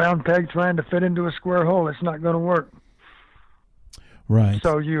a round peg trying to fit into a square hole. It's not going to work. Right.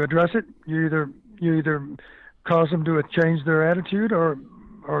 So you address it. You either cause them to change their attitude or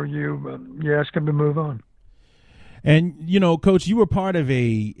you ask them to move on. And, Coach, you were part of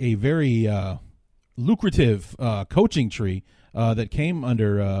a very lucrative coaching tree that came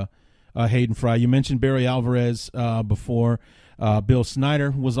under Hayden Fry. You mentioned Barry Alvarez before. Bill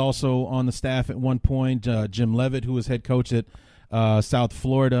Snyder was also on the staff at one point. Jim Levitt, who was head coach at South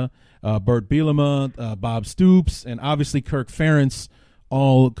Florida. Bert Bielema, Bob Stoops, and obviously Kirk Ferentz,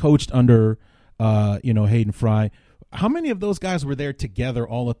 all coached under Hayden Fry. How many of those guys were there together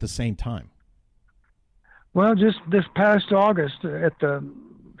all at the same time? Well, just this past August, at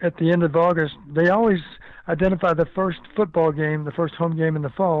the end of August, they always identify the first football game, the first home game in the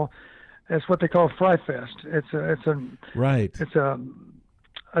fall, as what they call Fry Fest. It's a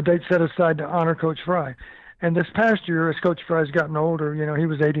date set aside to honor Coach Fry. And this past year, as Coach Fry's gotten older, he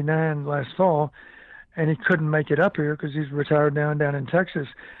was 89 last fall, and he couldn't make it up here because he's retired down in Texas.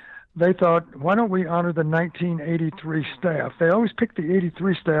 they thought, why don't we honor the 1983 staff? They always picked the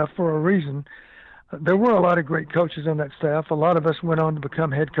 83 staff for a reason. There were a lot of great coaches on that staff. A lot of us went on to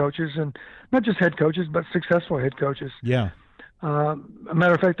become head coaches, and not just head coaches, but successful head coaches. Yeah. A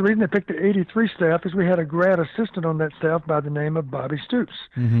matter of fact, the reason they picked the 83 staff is we had a grad assistant on that staff by the name of Bobby Stoops.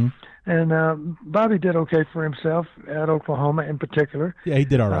 Mm-hmm. And Bobby did okay for himself at Oklahoma in particular. Yeah, he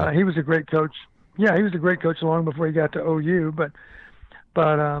did all right. He was a great coach. Yeah, he was a great coach long before he got to OU, but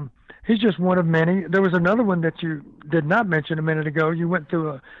he's just one of many. There was another one that you did not mention a minute ago. You went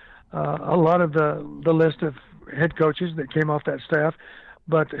through a lot of the list of head coaches that came off that staff,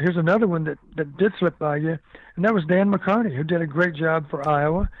 but here's another one that did slip by you, and that was Dan McCarney, who did a great job for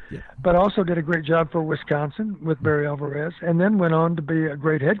Iowa, but also did a great job for Wisconsin with Barry Alvarez, and then went on to be a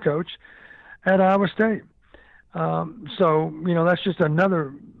great head coach at Iowa State. So, that's just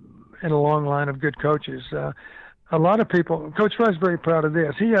another in a long line of good coaches. A lot of people, Coach Fry's very proud of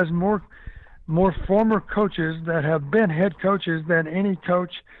this. He has more former coaches that have been head coaches than any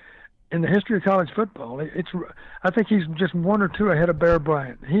coach in the history of college football. I think he's just one or two ahead of Bear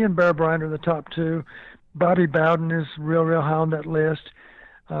Bryant. He and Bear Bryant are the top two. Bobby Bowden is real high on that list.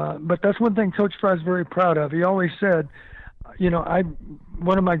 But that's one thing Coach Fry's very proud of. He always said,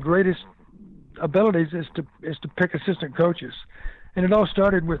 one of my greatest abilities is to pick assistant coaches. And it all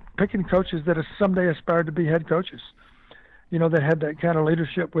started with picking coaches that someday aspired to be head coaches, that had that kind of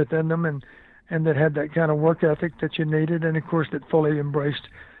leadership within them and that had that kind of work ethic that you needed. And, of course, that fully embraced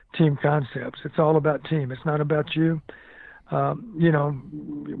team concepts. It's all about team. It's not about you.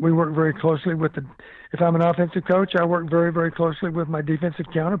 We work very closely if I'm an offensive coach, I work very, very closely with my defensive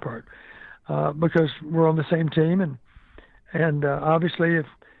counterpart because we're on the same team. And obviously, if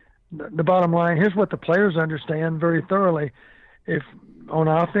the bottom line, here's what the players understand very thoroughly. If on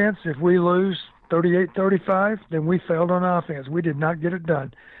offense, if we lose 38-35, then we failed on offense. We did not get it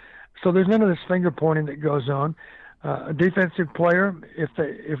done. So there's none of this finger pointing that goes on. A defensive player,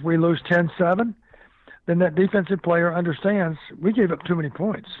 if we lose 10-7, then that defensive player understands we gave up too many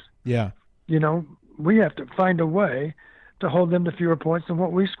points. Yeah. We have to find a way to hold them to fewer points than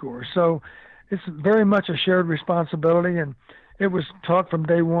what we score. So it's very much a shared responsibility, and it was taught from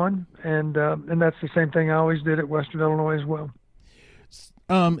day one, and that's the same thing I always did at Western Illinois as well.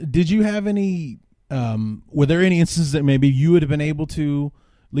 Did you have any were there any instances that maybe you would have been able to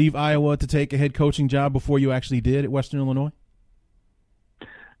leave Iowa to take a head coaching job before you actually did at Western Illinois?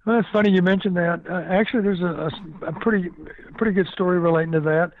 Well, it's funny you mentioned that. Actually, there's a pretty good story relating to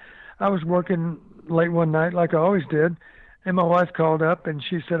that. I was working late one night, like I always did, and my wife called up, and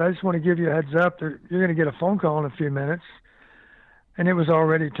she said, I just want to give you a heads up that you're going to get a phone call in a few minutes. And it was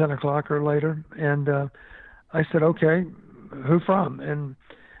already 10 o'clock or later. And I said, okay, who from? And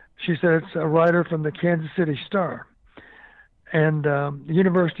she said, it's a writer from the Kansas City Star. And the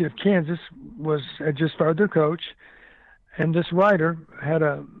University of Kansas had just fired their coach. And this writer had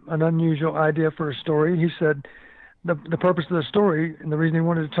an unusual idea for a story. He said the purpose of the story, and the reason he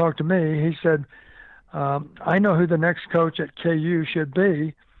wanted to talk to me, he said, I know who the next coach at KU should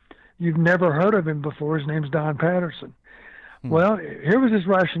be. You've never heard of him before. His name's Don Patterson. Well, here was his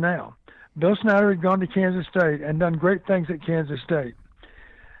rationale. Bill Snyder had gone to Kansas State and done great things at Kansas State.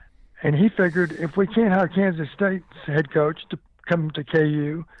 And he figured if we can't hire Kansas State's head coach to come to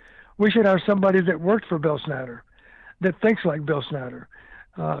KU, we should hire somebody that worked for Bill Snyder, that thinks like Bill Snyder.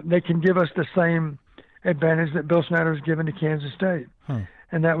 They can give us the same advantage that Bill Snyder has given to Kansas State.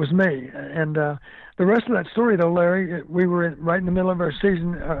 And that was me. And the rest of that story, though, Larry, we were right in the middle of our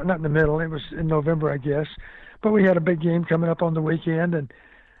season. Not in the middle. It was in November, I guess. But we had a big game coming up on the weekend.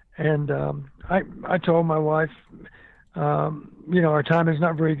 And I told my wife, our time is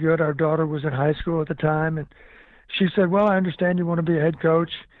not very good. Our daughter was in high school at the time. And she said, well, I understand you want to be a head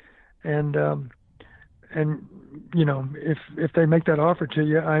coach. And if they make that offer to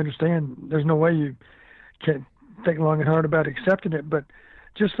you, I understand. There's no way you can think long and hard about accepting it. But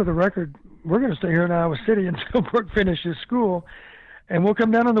just for the record, we're going to stay here in Iowa City until Brooke finishes school, and we'll come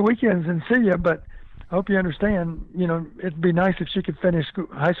down on the weekends and see you. But I hope you understand, it'd be nice if she could finish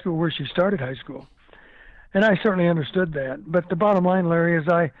high school where she started high school. And I certainly understood that. But the bottom line, Larry, is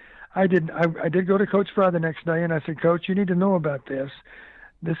I did go to Coach Fry the next day, and I said, Coach, you need to know about this.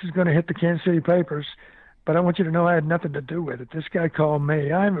 This is going to hit the Kansas City papers, but I want you to know I had nothing to do with it. This guy called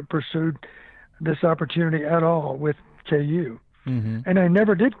me. I haven't pursued this opportunity at all with KU. Mm-hmm. And I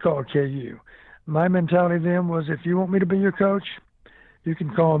never did call KU. My mentality then was, if you want me to be your coach, you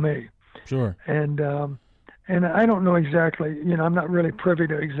can call me. Sure. And I don't know exactly, I'm not really privy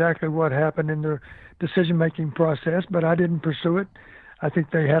to exactly what happened in their decision-making process, but I didn't pursue it. I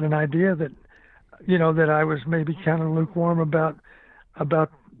think they had an idea that, that I was maybe kind of lukewarm about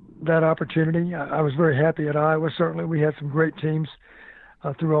that opportunity. I was very happy at Iowa. Certainly, we had some great teams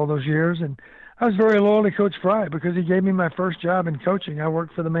through all those years, and I was very loyal to Coach Fry because he gave me my first job in coaching. I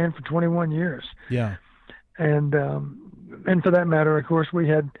worked for the man for 21 years. Yeah. And for that matter, of course, we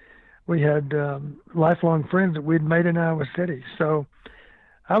had lifelong friends that we'd made in Iowa City. So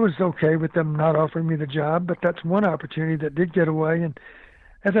I was okay with them not offering me the job, but that's one opportunity that did get away. And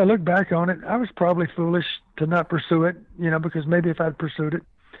as I look back on it, I was probably foolish to not pursue it, because maybe if I'd pursued it,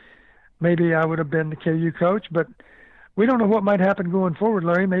 maybe I would have been the KU coach. But we don't know what might happen going forward,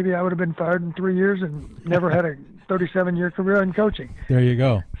 Larry. Maybe I would have been fired in 3 years and never had a 37-year career in coaching. There you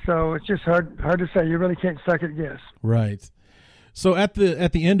go. So it's just hard to say. You really can't second guess. Right. So at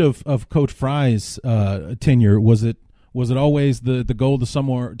the end of Coach Fry's tenure, was it always the goal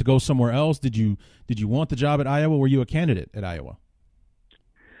to go somewhere else? Did you want the job at Iowa? Were you a candidate at Iowa?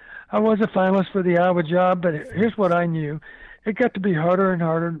 I was a finalist for the Iowa job, but here's what I knew. It got to be harder and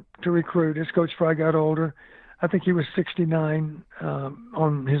harder to recruit as Coach Fry got older. I think he was 69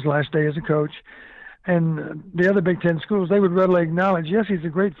 on his last day as a coach. And the other Big Ten schools, they would readily acknowledge, yes, he's a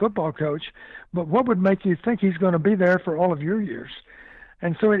great football coach, but what would make you think he's going to be there for all of your years?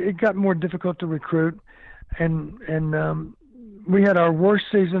 And so it got more difficult to recruit. And we had our worst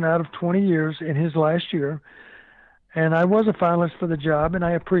season out of 20 years in his last year. And I was a finalist for the job, and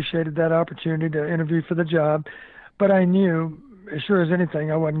I appreciated that opportunity to interview for the job. But I knew, as sure as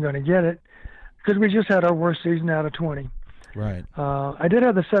anything, I wasn't going to get it because we just had our worst season out of 20. Right. I did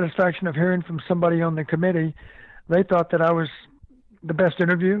have the satisfaction of hearing from somebody on the committee. They thought that I was the best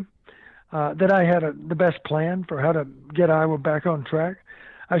interview, that I had the best plan for how to get Iowa back on track.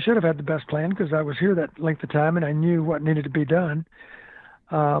 I should have had the best plan because I was here that length of time and I knew what needed to be done.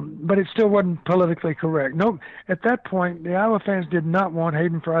 But it still wasn't politically correct. No, at that point, the Iowa fans did not want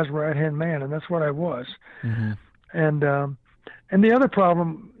Hayden Fry's right-hand man, and that's what I was. Mm-hmm. And the other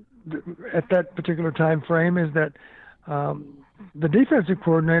problem at that particular time frame is that the defensive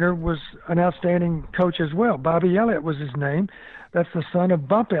coordinator was an outstanding coach as well. Bobby Elliott was his name. That's the son of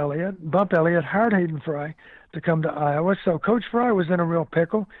Bump Elliott. Bump Elliott hired Hayden Fry to come to Iowa. So Coach Fry was in a real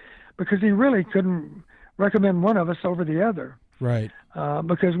pickle because he really couldn't recommend one of us over the other. Right.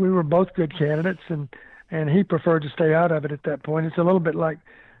 Because we were both good candidates, and he preferred to stay out of it at that point. It's a little bit like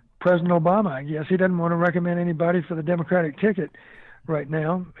President Obama, I guess. He doesn't want to recommend anybody for the Democratic ticket right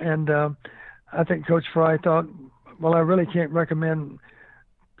now. And I think Coach Fry thought, well, I really can't recommend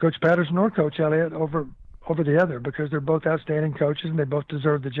Coach Patterson or Coach Elliott over the other because they're both outstanding coaches and they both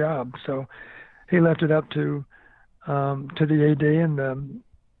deserve the job. So he left it up to the AD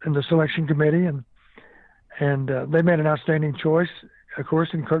and the selection committee, and they made an outstanding choice, of course,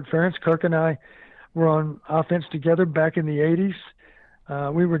 in Kirk Ferentz. Kirk and I were on offense together back in the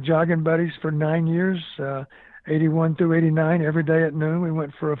 80s. We were jogging buddies for 9 years, 81 through 89, every day at noon. We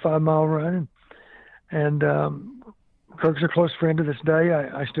went for a 5-mile run, and Kirk's a close friend to this day.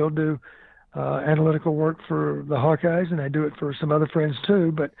 I still do analytical work for the Hawkeyes, and I do it for some other friends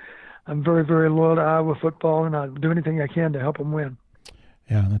too, but I'm very, very loyal to Iowa football, and I'll do anything I can to help them win.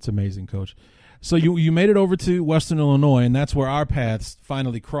 Yeah, that's amazing, Coach. So you made it over to Western Illinois, and that's where our paths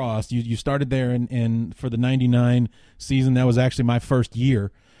finally crossed. You started there in for the 99 season. That was actually my first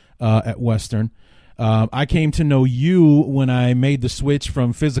year at Western. I came to know you when I made the switch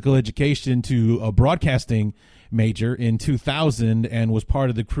from physical education to a broadcasting major in 2000 and was part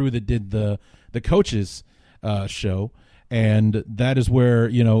of the crew that did the coaches show. And that is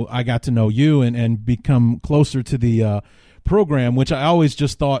where, I got to know you and become closer to the program, which I always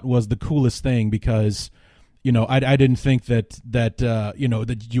just thought was the coolest thing because, I didn't think that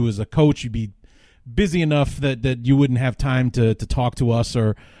you as a coach, you'd be busy enough that you wouldn't have time to talk to us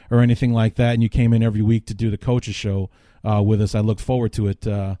or anything like that. And you came in every week to do the coaches show with us. I looked forward to it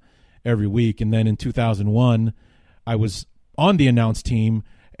every week. And then in 2001, I was on the announced team,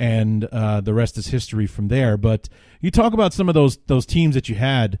 and the rest is history from there. But you talk about some of those teams that you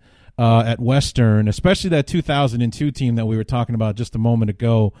had at Western, especially that 2002 team that we were talking about just a moment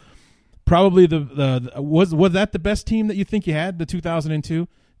ago. Probably was that the best team that you think you had, the 2002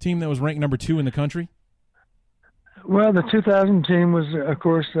 team that was ranked number 2 in the country? Well, the 2000 team was, of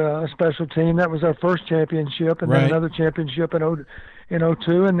course, a special team. That was our first championship, and then another championship in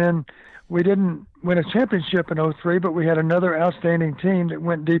 02, and then we didn't win a championship in 03, but we had another outstanding team that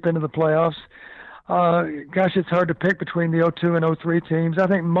went deep into the playoffs. Gosh, it's hard to pick between the 02 and 03 teams. I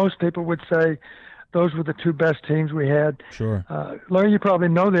think most people would say those were the two best teams we had. Sure. Larry, you probably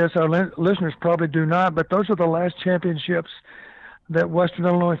know this. Our listeners probably do not, but those are the last championships that Western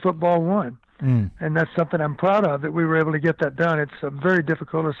Illinois football won. And that's something I'm proud of, that we were able to get that done. It's a very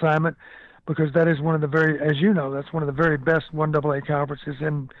difficult assignment, because that is one of the very, as you know, that's one of the very best 1AA conferences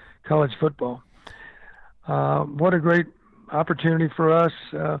in college football. What a great opportunity for us.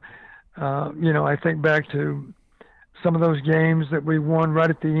 I think back to some of those games that we won right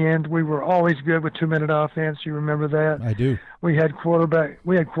at the end. We were always good with 2-minute offense. You remember that? I do. We had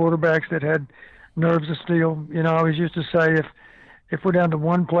quarterbacks that had nerves of steel. I always used to say if we're down to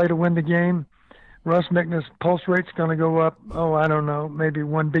one play to win the game, Russ Mickner's pulse rate's going to go up, I don't know, maybe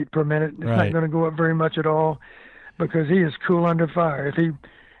 1 beat per minute. It's not going to go up very much at all because he is cool under fire.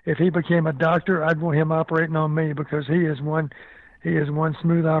 If he became a doctor, I'd want him operating on me because he is one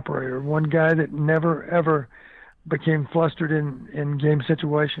smooth operator, one guy that never, ever became flustered in game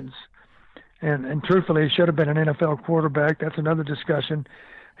situations. And truthfully, he should have been an NFL quarterback. That's another discussion.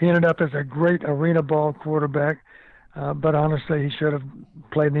 He ended up as a great arena ball quarterback. But honestly, he should have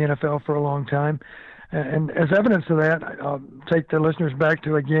played in the NFL for a long time. And as evidence of that, I'll take the listeners back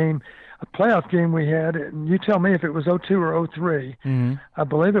to a playoff game we had. And you tell me if it was 02 or 03. Mm-hmm. I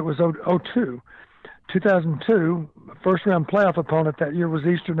believe it was 02. 2002, first-round playoff opponent that year was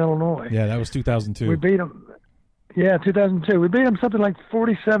Eastern Illinois. Yeah, that was 2002. We beat them. Yeah, 2002. We beat them something like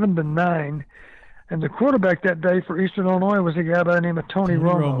 47-9. And the quarterback that day for Eastern Illinois was a guy by the name of Tony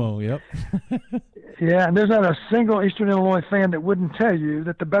Romo. Yep. Yeah, and there's not a single Eastern Illinois fan that wouldn't tell you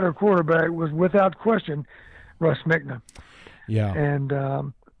that the better quarterback was, without question, Russ Mickner. Yeah.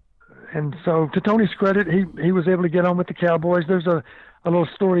 And so to Tony's credit, he was able to get on with the Cowboys. There's a little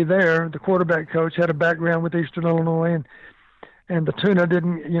story there. The quarterback coach had a background with Eastern Illinois, and the tuna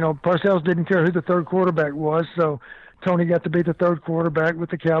didn't, Parcells didn't care who the third quarterback was, so Tony got to be the third quarterback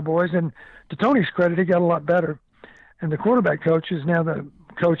with the Cowboys. And to Tony's credit, he got a lot better. And the quarterback coach is now the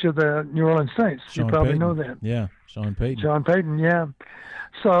coach of the New Orleans Saints. Sean You probably Payton. know that. Yeah, Sean Payton. Sean Payton, yeah.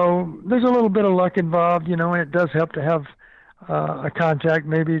 So there's a little bit of luck involved, and it does help to have a contact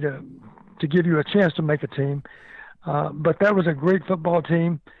maybe to give you a chance to make a team. But that was a great football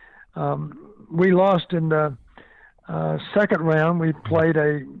team. We lost in the second round. We played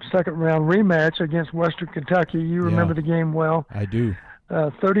a second-round rematch against Western Kentucky. You remember the game well. I do.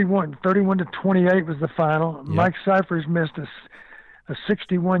 31-28 was the final. Yep. Mike Cyphers missed a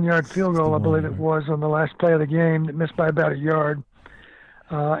 61-yard field goal, I believe it was, on the last play of the game. That missed by about a yard.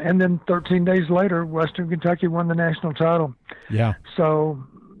 And then 13 days later, Western Kentucky won the national title. Yeah. So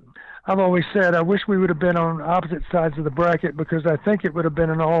I've always said I wish we would have been on opposite sides of the bracket because I think it would have been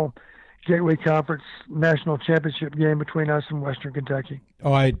an all Gateway Conference national championship game between us and Western Kentucky.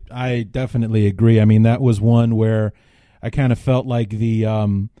 Oh, I definitely agree. I mean, that was one where I kind of felt like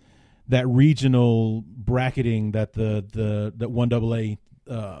the that regional bracketing that the 1AA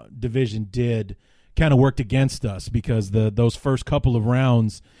division did kind of worked against us because those first couple of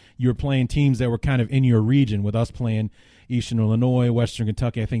rounds you were playing teams that were kind of in your region, with us playing Eastern Illinois, Western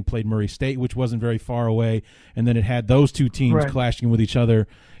Kentucky, I think played Murray State, which wasn't very far away, and then it had those two teams clashing with each other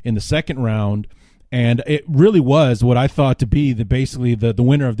in the second round. And it really was what I thought to be basically the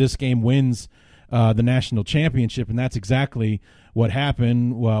winner of this game wins the national championship, and that's exactly what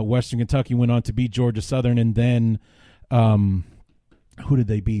happened. Western Kentucky went on to beat Georgia Southern, and then who did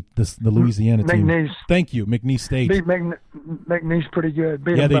they beat? The Louisiana team. McNeese. Thank you, McNeese State. Beat McNeese pretty good.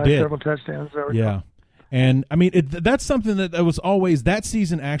 Beat them by several touchdowns. Yeah. And, I mean, that's something that was always – that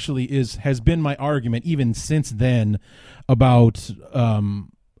season actually has been my argument even since then about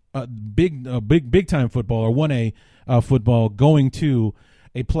big-time football or 1A football going to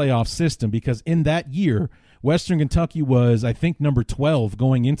a playoff system, because in that year, Western Kentucky was, I think, number 12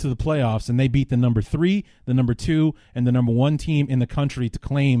 going into the playoffs, and they beat the number 3, the number 2, and the number 1 team in the country to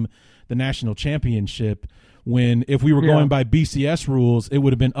claim the national championship. When if we were going by BCS rules, it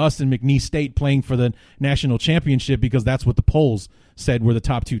would have been us and McNeese State playing for the national championship because that's what the polls said were the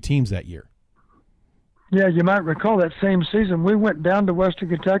top 2 teams that year. Yeah, you might recall that same season we went down to Western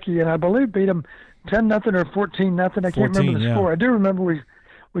Kentucky and I believe beat them 10-0 or 14-0. I can't remember the score. I do remember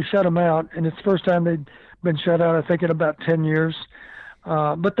we shut them out, and it's the first time they'd been shut out, I think, in about 10 years.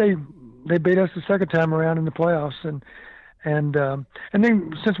 But they beat us the second time around in the playoffs, and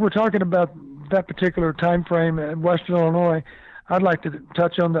then since we're talking about that particular time frame at Western Illinois, I'd like to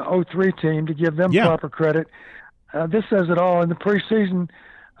touch on the 03 team to give them proper credit. This says it all. In the preseason,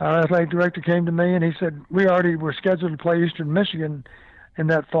 our athletic director came to me and he said, we already were scheduled to play Eastern Michigan in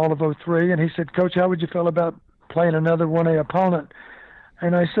that fall of 03. And he said, Coach, how would you feel about playing another 1A opponent?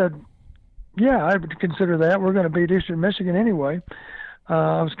 And I said, yeah, I would consider that. We're going to beat Eastern Michigan anyway.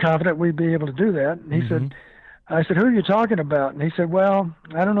 I was confident we'd be able to do that. And he said, I said, who are you talking about? And he said, well,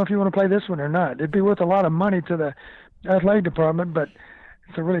 I don't know if you want to play this one or not. It'd be worth a lot of money to the athletic department, but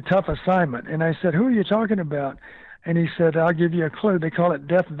it's a really tough assignment. And I said, who are you talking about? And he said, I'll give you a clue. They call it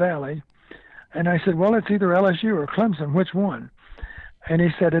Death Valley. And I said, well, it's either LSU or Clemson. Which one? And he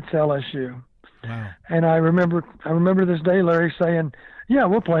said, it's LSU. Wow. And I remember this day, Larry, saying, yeah,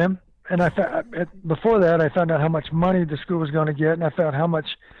 we'll play them. And before that, I found out how much money the school was going to get, and I found how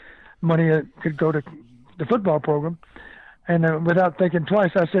much money it could go to the football program. And without thinking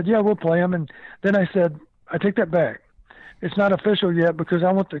twice, I said, yeah, we'll play them. And then I said, I take that back. It's not official yet because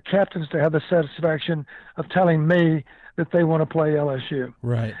I want the captains to have the satisfaction of telling me that they want to play LSU.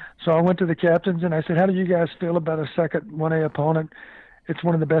 Right. So I went to the captains and I said, how do you guys feel about a second 1A opponent? It's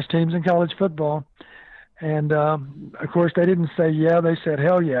one of the best teams in college football. And, of course, they didn't say yeah. They said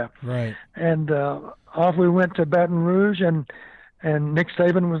hell yeah. Right. And off we went to Baton Rouge, and Nick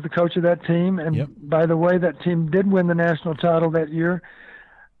Saban was the coach of that team. And, Yep. by the way, that team did win the national title that year.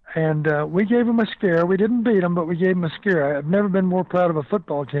 And we gave them a scare. We didn't beat them, but we gave them a scare. I've never been more proud of a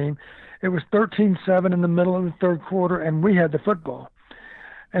football team. It was 13-7 in the middle of the third quarter, and we had the football.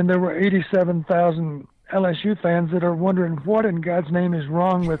 And there were 87,000 LSU fans that are wondering what in God's name is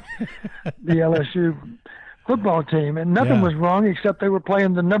wrong with the LSU football team. And nothing was wrong except they were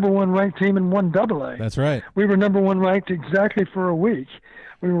playing the number one ranked team in 1AA. That's right. We were number one ranked exactly for a week.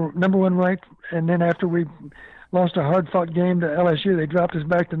 We were number one ranked, and then after we lost a hard-fought game to LSU, they dropped us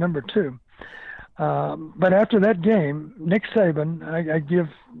back to number 2. But after that game, Nick Saban, I give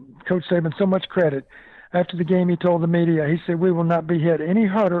Coach Saban so much credit. After the game, he told the media, he said, we will not be hit any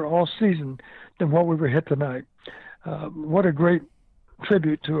harder all season than what we were hit tonight. What a great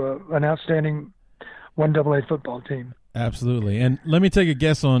tribute to an outstanding 1AA football team. Absolutely. And let me take a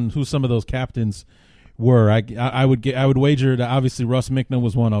guess on who some of those captains were. I would wager that obviously Russ Mickna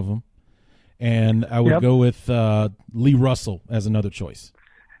was one of them. And I would go with Lee Russell as another choice.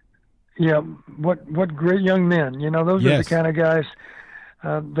 Yeah, what great young men. You know, those are the kind of guys.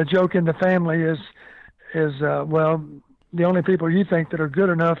 The joke in the family is well, the only people you think that are good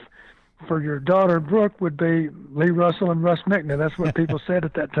enough for your daughter, Brooke, would be Lee Russell and Russ Mickna. That's what people said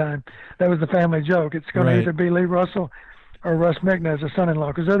at that time. That was the family joke. It's going to either be Lee Russell or Russ Mickna as a son-in-law,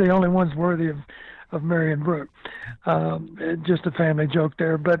 because they're the only ones worthy of marrying Brooke. Just a family joke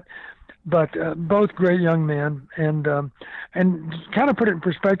there. But both great young men, and kind of put it in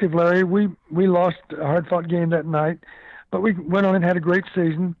perspective, Larry, we lost a hard-fought game that night, but we went on and had a great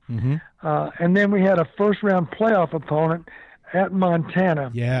season. Mm-hmm. And then we had a first-round playoff opponent at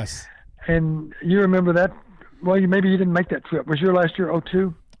Montana. Yes. And you remember that? Well, maybe you didn't make that trip. Was your last year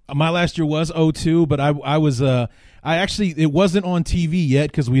 2002? My last year was 2002, but I was it wasn't on TV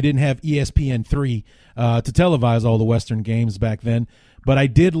yet because we didn't have ESPN3 to televise all the Western games back then. But I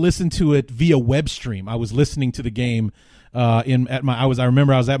did listen to it via web stream. I was listening to the game I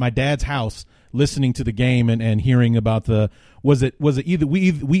remember I was at my dad's house listening to the game and hearing about was it either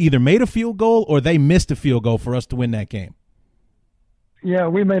we either made a field goal or they missed a field goal for us to win that game. Yeah,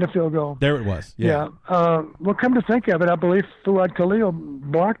 we made a field goal. There it was. Yeah. Well, come to think of it, I believe Fuad Khalil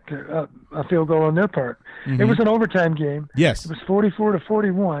blocked a field goal on their part. Mm-hmm. It was an overtime game. Yes. It was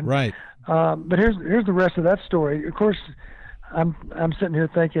 44-41. Right. But here's the rest of that story. Of course, I'm sitting here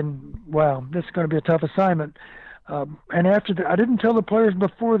thinking, wow, this is going to be a tough assignment. And I didn't tell the players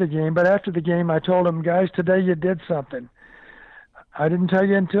before the game, but after the game, I told them, guys, today you did something. I didn't tell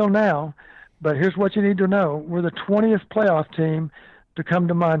you until now, but here's what you need to know. We're the 20th playoff team to come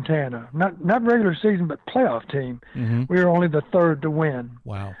to Montana. Not regular season, but playoff team. Mm-hmm. We were only the third to win.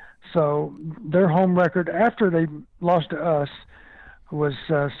 Wow. So their home record after they lost to us was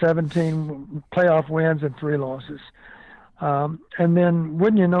 17 playoff wins and 3 losses. And then,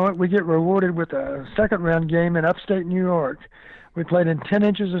 wouldn't you know it, we get rewarded with a second-round game in upstate New York. We played in 10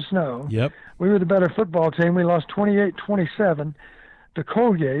 inches of snow. Yep. We were the better football team. We lost 28-27 to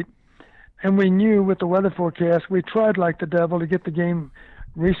Colgate. And we knew with the weather forecast, we tried like the devil to get the game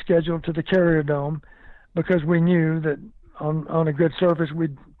rescheduled to the Carrier Dome because we knew that on a good surface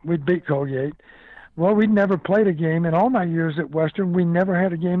we'd beat Colgate. Well, we'd never played a game. In all my years at Western, we never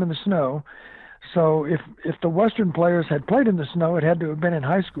had a game in the snow. So if the Western players had played in the snow, it had to have been in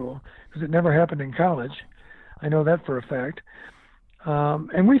high school because it never happened in college. I know that for a fact.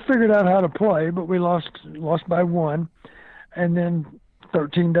 And we figured out how to play, but we lost by 1. And then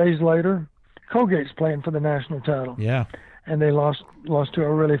 13 days later, Colgate's playing for the national title. Yeah. And they lost to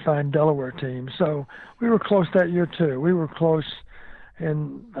a really fine Delaware team. So we were close that year too. We were close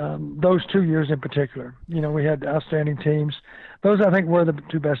in those 2 years in particular. You know, we had outstanding teams. Those, I think, were the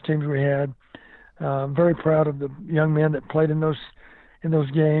 2 best teams we had. Very proud of the young men that played in those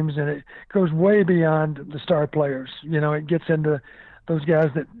games, and it goes way beyond the star players. You know, it gets into those guys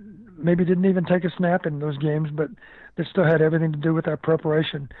that maybe didn't even take a snap in those games, but that still had everything to do with our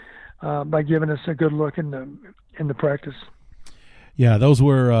preparation by giving us a good look in the practice. Yeah, those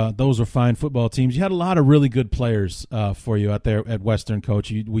were fine football teams. You had a lot of really good players for you out there at Western,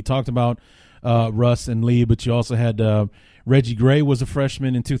 Coach. We talked about Russ and Lee, but you also had Reggie Gray was a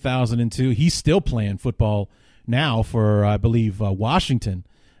freshman in 2002. He's still playing football now for, I believe, Washington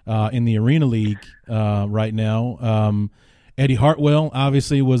in the Arena League right now. Eddie Hartwell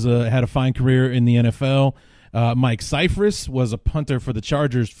obviously had a fine career in the NFL. Mike Cyphers was a punter for the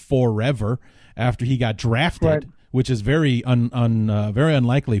Chargers forever after he got drafted. Right. Which is very very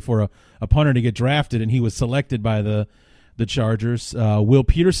unlikely for a punter to get drafted, and he was selected by the Chargers. Will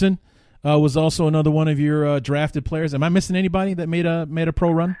Peterson was also another one of your drafted players. Am I missing anybody that made a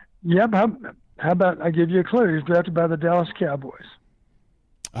pro run? Yep. How about I give you a clue? He was drafted by the Dallas Cowboys.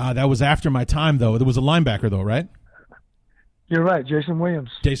 That was after my time, though. There was a linebacker, though, right? You're right, Jason Williams.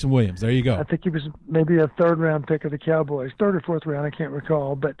 Jason Williams. There you go. I think he was maybe a third-round pick of the Cowboys, third or fourth round. I can't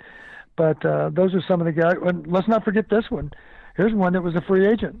recall, but those are some of the guys. Let's not forget this one. Here's one that was a free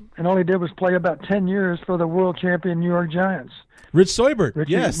agent, and all he did was play about 10 years for the world champion New York Giants. Rich Seubert,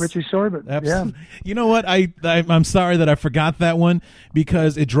 Richie Seubert. Absolutely. Yeah. You know what? I'm sorry that I forgot that one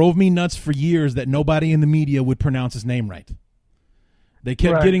because it drove me nuts for years that nobody in the media would pronounce his name right. They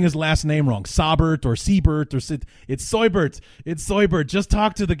kept getting his last name wrong. Saubert or Siebert or it's Seubert. It's Seubert. Just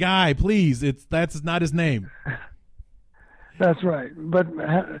talk to the guy, please. That's not his name. That's right. But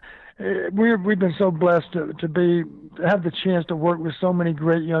we've been so blessed to have the chance to work with so many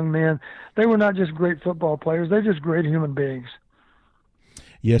great young men. They were not just great football players; they're just great human beings.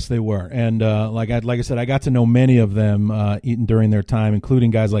 Yes, they were, and like I said, I got to know many of them during their time, including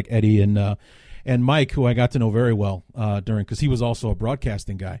guys like Eddie and Mike, who I got to know very well because he was also a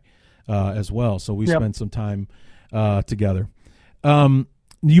broadcasting guy as well. So we spent some time together.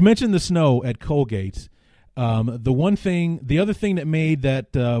 You mentioned the snow at Colgate. The other thing that made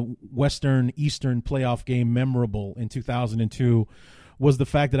that Western Eastern playoff game memorable in 2002 was the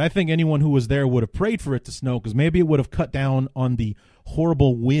fact that I think anyone who was there would have prayed for it to snow because maybe it would have cut down on the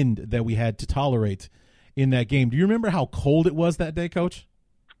horrible wind that we had to tolerate in that game. Do you remember how cold it was that day, Coach?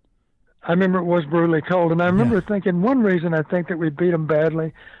 I remember it was brutally cold, and I remember thinking one reason I think that we beat them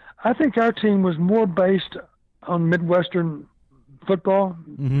badly, I think our team was more based on Midwestern football.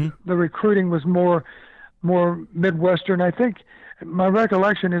 Mm-hmm. The recruiting was more Midwestern. I think my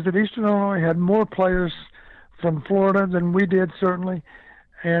recollection is that Eastern Illinois had more players from Florida than we did, certainly.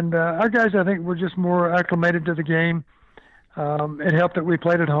 And our guys, I think, were just more acclimated to the game. It helped that we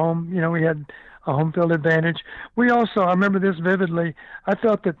played at home. You know, we had a home field advantage. We also, I remember this vividly, I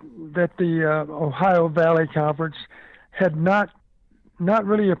felt that the Ohio Valley Conference had not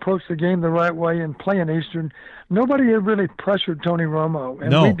really approached the game the right way in playing Eastern. Nobody had really pressured Tony Romo,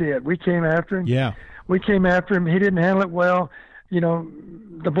 and we did. We came after him. Yeah. We came after him. He didn't handle it well. You know,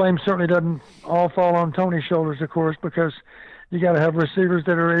 the blame certainly doesn't all fall on Tony's shoulders, of course, because you got to have receivers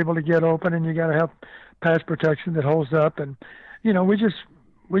that are able to get open, and you got to have pass protection that holds up. And you know, we just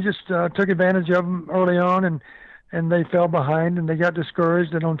took advantage of them early on, and they fell behind, and they got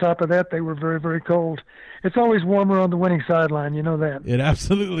discouraged. And on top of that, they were very, very cold. It's always warmer on the winning sideline. You know that. It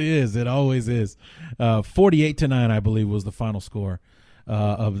absolutely is. It always is. 48-9, I believe, was the final score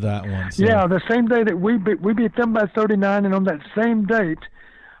of that one. So. Yeah, the same day that we beat them by 39, and on that same date,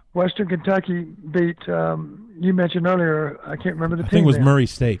 Western Kentucky beat, you mentioned earlier, I can't remember the team. I think it was there. Murray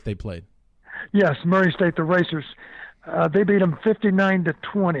State they played. Yes, Murray State, the Racers. They beat them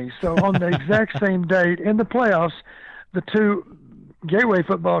 59-20. So on the exact same date in the playoffs, the two Gateway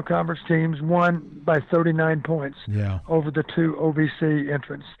Football Conference teams won by 39 points over the two OVC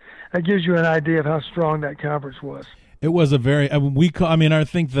entrants. That gives you an idea of how strong that conference was. It was a very I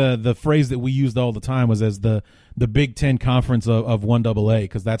think the phrase that we used all the time was as the Big Ten conference of 1AA,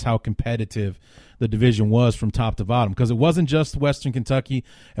 because that's how competitive the division was from top to bottom, because it wasn't just Western Kentucky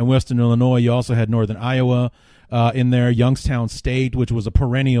and Western Illinois. You also had Northern Iowa in there, Youngstown State, which was a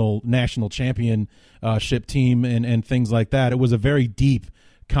perennial national championship team, and things like that. It was a very deep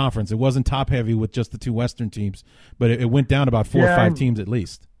conference. It wasn't top heavy with just the two Western teams, but it went down about 4 or 5 teams at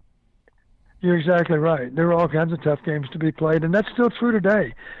least. You're exactly right. There were all kinds of tough games to be played, and that's still true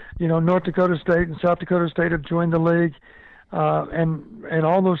today. You know, North Dakota State and South Dakota State have joined the league, and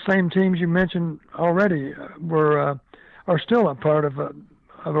all those same teams you mentioned already are still a part of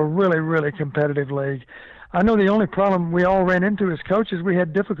a really, really competitive league. I know the only problem we all ran into as coaches, we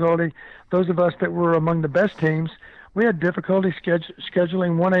had difficulty, those of us that were among the best teams, we had difficulty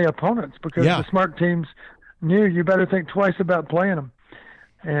scheduling 1A opponents because the smart teams knew you better think twice about playing them.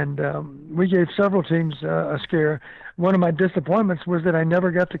 And we gave several teams a scare. One of my disappointments was that I never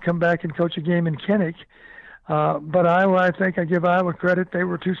got to come back and coach a game in Kinnick. But Iowa, I think I give Iowa credit. They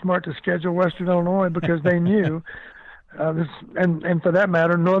were too smart to schedule Western Illinois because they knew And for that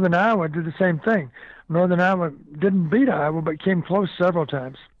matter, Northern Iowa did the same thing. Northern Iowa didn't beat Iowa, but came close several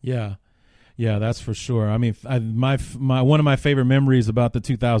times. Yeah, that's for sure. I mean, my one of my favorite memories about the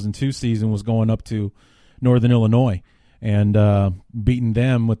 2002 season was going up to Northern Illinois and beating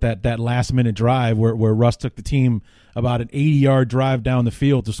them with that last minute drive where Russ took the team about an 80-yard drive down the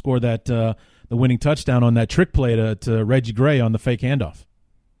field to score that the winning touchdown on that trick play to Reggie Gray on the fake handoff.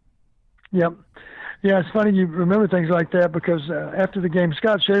 Yep. Yeah, it's funny you remember things like that because after the game,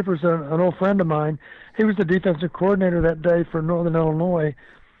 Scott Schaefer's an old friend of mine. He was the defensive coordinator that day for Northern Illinois.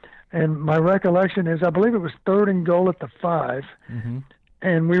 And my recollection is I believe it was 3rd and goal at the 5. Mm-hmm.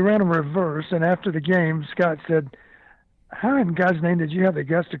 And we ran a reverse. And after the game, Scott said, how in God's name did you have the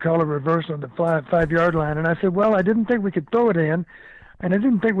guts to call a reverse on the 5-yard line? And I said, well, I didn't think we could throw it in. And I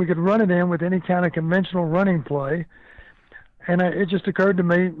didn't think we could run it in with any kind of conventional running play. And it just occurred to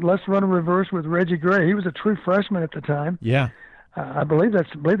me, let's run a reverse with Reggie Gray. He was a true freshman at the time. Yeah, I believe that's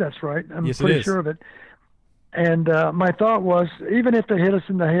right. I'm yes, pretty sure of it. And my thought was, even if they hit us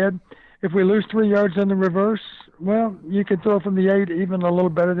in the head, if we lose 3 yards in the reverse, well, you can throw from the 8 even a little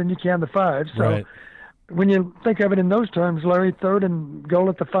better than you can the 5. So right. When you think of it in those terms, Larry, 3rd and goal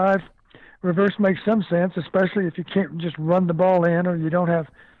at the 5, reverse makes some sense, especially if you can't just run the ball in or you don't have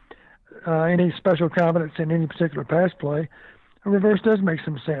any special confidence in any particular pass play. A reverse does make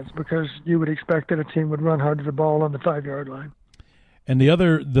some sense because you would expect that a team would run hard to the ball on the 5-yard line. And the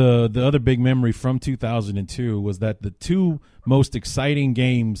other big memory from 2002 was that the two most exciting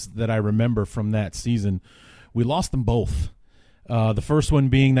games that I remember from that season, we lost them both. The first one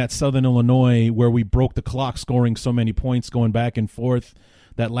being that Southern Illinois where we broke the clock scoring so many points going back and forth.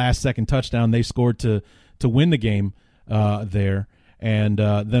 That last second touchdown they scored to win the game there. And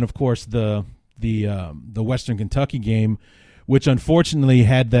then, of course, the Western Kentucky game, which unfortunately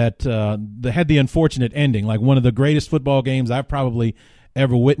had the unfortunate ending. Like one of the greatest football games I've probably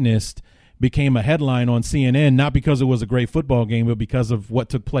ever witnessed became a headline on CNN, not because it was a great football game, but because of what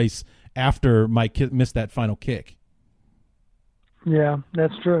took place after Mike missed that final kick. Yeah,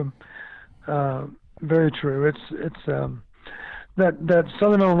 that's true. Very true. It's that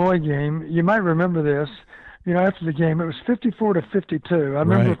Southern Illinois game. You might remember this. After the game, it was 54-52. I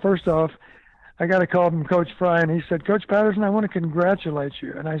remember First off, I got a call from Coach Fry, and he said, Coach Patterson, I want to congratulate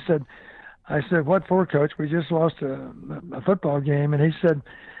you. And I said, what for, Coach? We just lost a football game. And he said,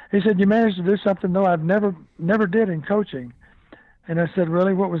 you managed to do something, though, I've never did in coaching. And I said,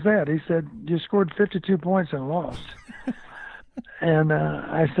 really? What was that? He said, you scored 52 points and lost. And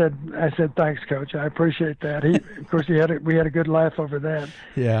I said, thanks, Coach. I appreciate that. Of course, we had a good laugh over that.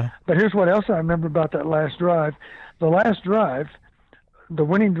 Yeah. But here's what else I remember about that last drive. The last drive, the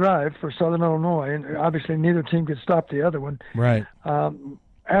winning drive for Southern Illinois, and obviously neither team could stop the other one. Right.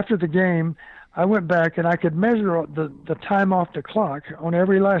 After the game, I went back and I could measure the time off the clock on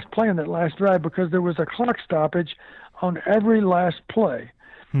every last play in that last drive because there was a clock stoppage on every last play.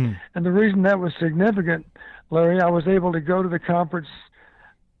 And the reason that was significant, Larry, I was able to go to the conference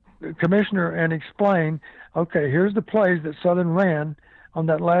commissioner and explain, okay, here's the plays that Southern ran on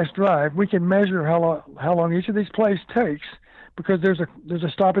that last drive. We can measure how long each of these plays takes because there's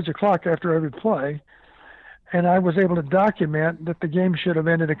a stoppage of clock after every play. And I was able to document that the game should have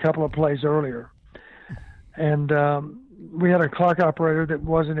ended a couple of plays earlier. And we had a clock operator that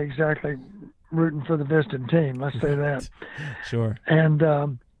wasn't exactly rooting for the Viston team, let's say that. Sure.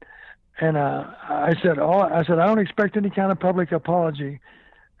 And I said, I don't expect any kind of public apology,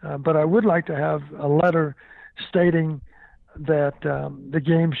 but I would like to have a letter stating that the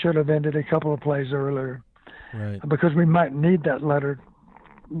game should have ended a couple of plays earlier. Right. Because we might need that letter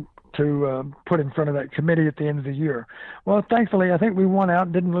to put in front of that committee at the end of the year. Well, thankfully, I think we won out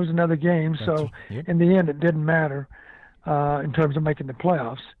and didn't lose another game, in the end, it didn't matter in terms of making the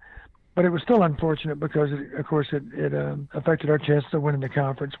playoffs. But it was still unfortunate because, it affected our chances of winning the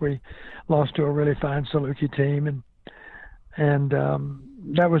conference. We lost to a really fine Saluki team, and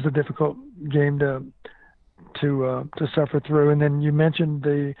that was a difficult game to suffer through. And then you mentioned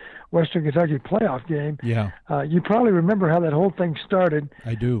the Western Kentucky playoff game. Yeah. You probably remember how that whole thing started.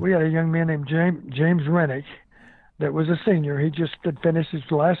 I do. We had a young man named James Rennick that was a senior. He just had finished his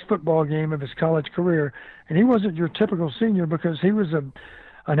last football game of his college career, and he wasn't your typical senior because he was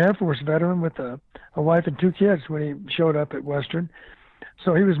an Air Force veteran with a wife and 2 kids when he showed up at Western.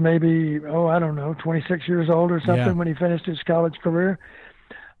 So he was maybe, 26 years old or something when he finished his college career.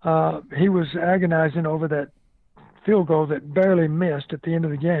 He was agonizing over that field goal that barely missed at the end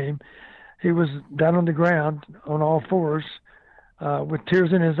of the game. He was down on the ground on all fours with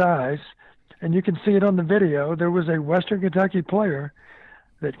tears in his eyes. And you can see it on the video. There was a Western Kentucky player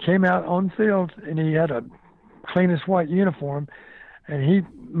that came out on field, and he had a cleanest white uniform, and he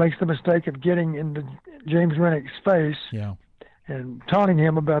makes the mistake of getting into James Rennick's face and taunting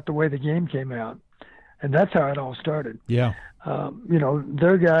him about the way the game came out. And that's how it all started. Yeah.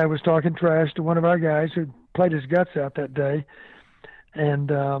 Their guy was talking trash to one of our guys who played his guts out that day.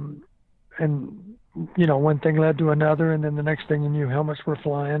 And one thing led to another, and then the next thing you knew, helmets were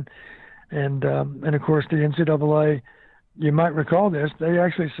flying. And of course, the NCAA, you might recall this, they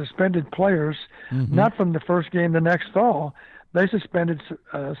actually suspended players, not from the first game the next fall. They suspended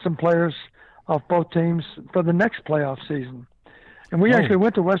some players off both teams for the next playoff season. And we actually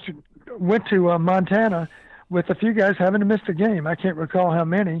went to Montana with a few guys having to miss the game. I can't recall how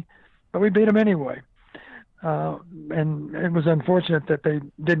many, but we beat them anyway. And it was unfortunate that they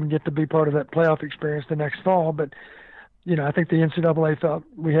didn't get to be part of that playoff experience the next fall. But, I think the NCAA felt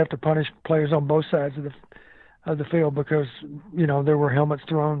we have to punish players on both sides of the field because, there were helmets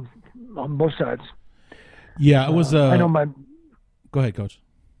thrown on both sides. Yeah, it was. I know Go ahead, Coach.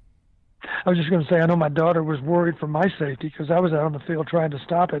 I was just going to say, I know my daughter was worried for my safety because I was out on the field trying to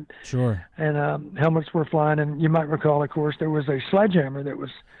stop it. Sure. And helmets were flying, and you might recall, of course, there was a sledgehammer that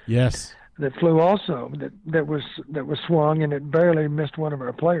was that flew also that was swung, and it barely missed one of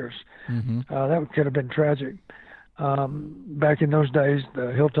our players. That could have been tragic. Back in those days,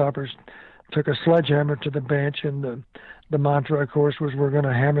 the Hilltoppers took a sledgehammer to the bench, and the mantra, of course, was we're going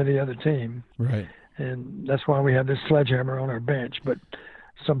to hammer the other team. Right. And that's why we had this sledgehammer on our bench, but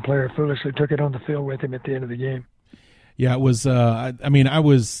some player foolishly took it on the field with him at the end of the game. Yeah, it was. I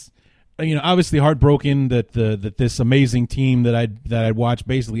was, obviously heartbroken that this amazing team that I'd watched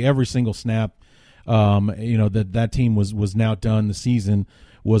basically every single snap. That team was now done. The season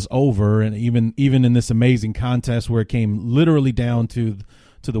was over, and even in this amazing contest where it came literally down to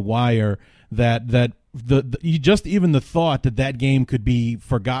the wire, that even the thought that game could be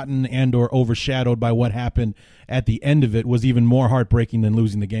forgotten and or overshadowed by what happened at the end of it was even more heartbreaking than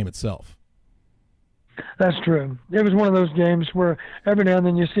losing the game itself. That's true. It was one of those games where every now and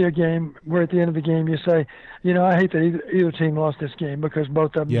then you see a game where at the end of the game you say, I hate that either team lost this game because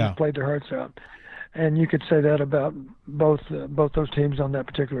both of them just played their hearts out. And you could say that about both those teams on that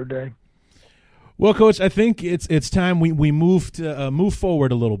particular day. Well, Coach, I think it's time we move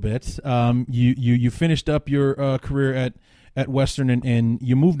forward a little bit. You finished up your career at Western and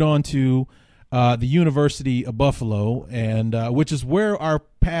you moved on to the University of Buffalo, and which is where our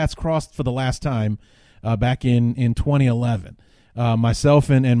paths crossed for the last time back in 2011. Myself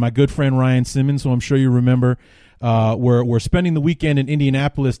and my good friend Ryan Simmons, who I'm sure you remember, were spending the weekend in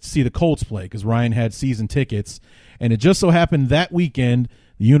Indianapolis to see the Colts play because Ryan had season tickets, and it just so happened that weekend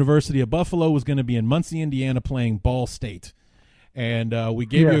the University of Buffalo was going to be in Muncie, Indiana, playing Ball State. And we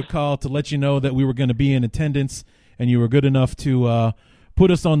gave you a call to let you know that we were going to be in attendance, and you were good enough to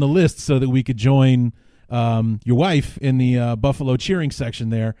put us on the list so that we could join your wife in the Buffalo cheering section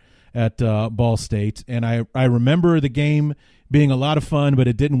there at Ball State. And I remember the game being a lot of fun, but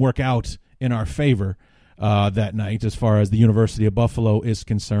it didn't work out in our favor that night as far as the University of Buffalo is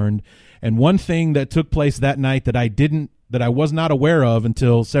concerned. And one thing that took place that night that I was not aware of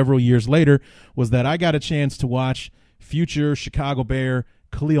until several years later was that I got a chance to watch future Chicago Bear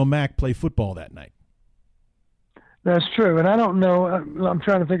Khalil Mack play football that night. That's true, and I don't know. I'm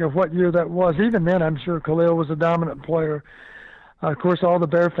trying to think of what year that was. Even then, I'm sure Khalil was a dominant player. Of course, all the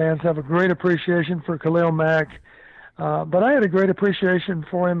Bear fans have a great appreciation for Khalil Mack, but I had a great appreciation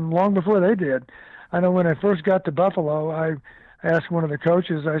for him long before they did. I know when I first got to Buffalo, I asked one of the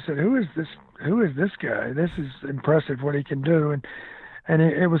coaches, I said, who is this guy? This is impressive what he can do. And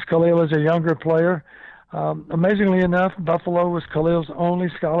it was Khalil as a younger player. Amazingly enough, Buffalo was Khalil's only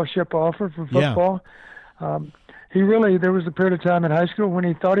scholarship offer for football. Yeah. There was a period of time in high school when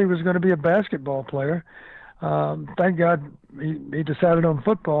he thought he was going to be a basketball player. Thank God he decided on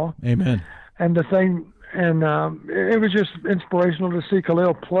football. Amen. And it was just inspirational to see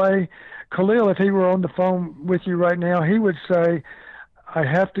Khalil play. Khalil, if he were on the phone with you right now, he would say, I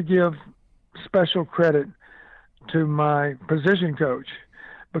have to give special credit to my position coach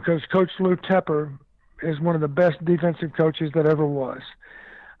because Coach Lou Tepper is one of the best defensive coaches that ever was.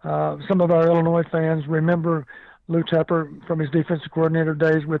 Some of our Illinois fans remember Lou Tepper from his defensive coordinator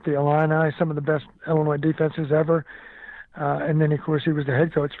days with the Illini, some of the best Illinois defenses ever. And then, of course, he was the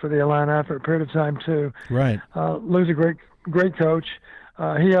head coach for the Illini for a period of time, too. Right. Lou's a great coach.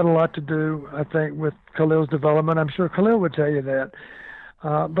 He had a lot to do, I think, with Khalil's development. I'm sure Khalil would tell you that.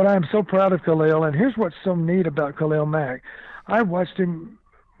 But I am so proud of Khalil. And here's what's so neat about Khalil Mack. I watched him.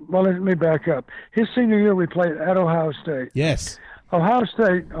 Well, let me back up. His senior year, we played at Ohio State. Yes. Ohio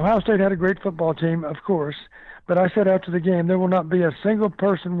State had a great football team, of course. But I said after the game, there will not be a single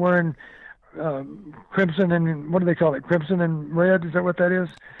person wearing crimson and what do they call it? Crimson and red? Is that what that is?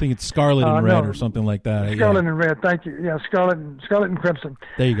 I think it's scarlet and red or something like that. Scarlet and red. Thank you. Yeah, scarlet and crimson.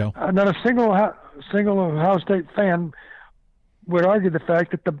 There you go. Not a single Ohio State fan would argue the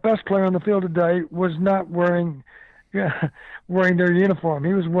fact that the best player on the field today was not wearing their uniform.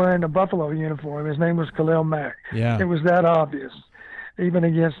 He was wearing a Buffalo uniform. His name was Khalil Mack. Yeah. It was that obvious, even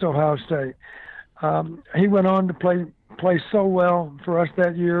against Ohio State. He went on to play so well for us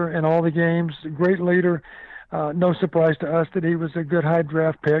that year in all the games. A great leader. No surprise to us that he was a good high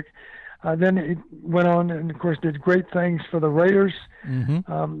draft pick. Then he went on and, of course, did great things for the Raiders.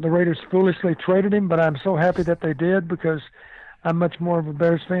 Mm-hmm. The Raiders foolishly traded him, but I'm so happy that they did because I'm much more of a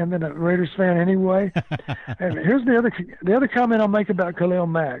Bears fan than a Raiders fan anyway. And here's the other comment I'll make about Khalil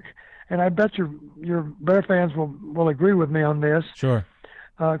Mack, and I bet your Bear fans will agree with me on this. Sure.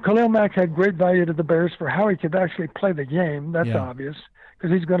 Khalil Mack had great value to the Bears for how he could actually play the game. That's obvious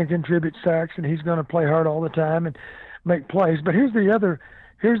because he's going to contribute sacks and he's going to play hard all the time and make plays. But here's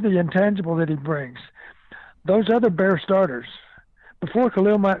the intangible that he brings. Those other Bear starters, before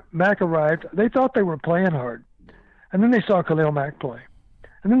Khalil Mack arrived, they thought they were playing hard. And then they saw Khalil Mack play.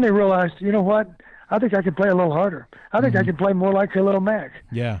 And then they realized, you know what? I think I can play a little harder. I think I can play more like Khalil Mack.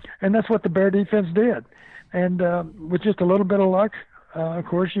 Yeah. And that's what the Bear defense did. And with just a little bit of luck, of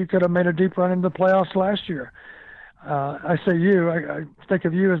course, you could have made a deep run into the playoffs last year. I say you. I think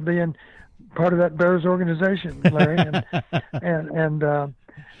of you as being part of that Bears organization, Larry. And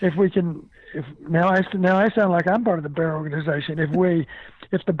if we can, now I sound like I'm part of the Bear organization.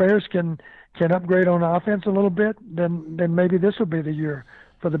 If the Bears can upgrade on offense a little bit, then maybe this will be the year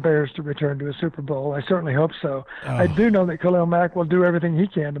for the Bears to return to a Super Bowl. I certainly hope so. Oh. I do know that Khalil Mack will do everything he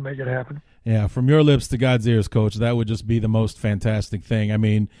can to make it happen. Yeah, from your lips to God's ears, Coach, that would just be the most fantastic thing. I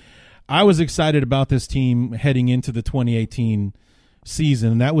mean, I was excited about this team heading into the 2018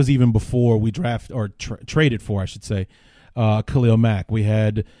 season, and that was even before we traded for, I should say, Khalil Mack. We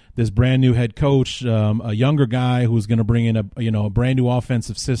had this brand new head coach, a younger guy who was going to bring in a brand new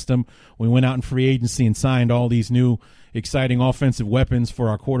offensive system. We went out in free agency and signed all these new exciting offensive weapons for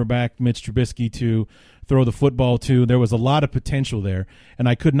our quarterback, Mitch Trubisky, to throw the football to. There was a lot of potential there, and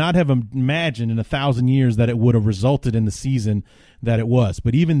I could not have imagined in 1,000 years that it would have resulted in the season that it was.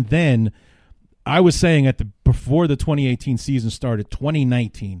 But even then, I was saying before the 2018 season started,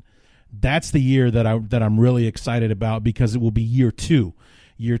 2019, that's the year that I'm really excited about because it will be year two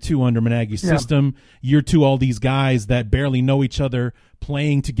under Managi's system, year two, all these guys that barely know each other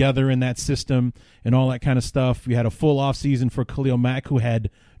playing together in that system and all that kind of stuff. We had a full offseason for Khalil Mack, who had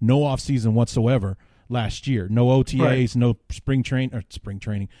no offseason whatsoever last year. No OTAs, no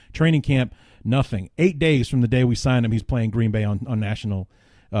training camp, nothing. 8 days from the day we signed him, he's playing Green Bay on national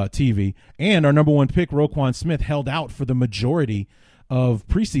TV. And our number one pick, Roquan Smith, held out for the majority of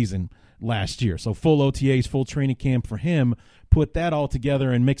preseason last year. So full OTAs, full training camp for him. Put that all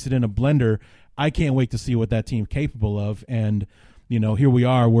together and mix it in a blender. I can't wait to see what that team's capable of. And, here we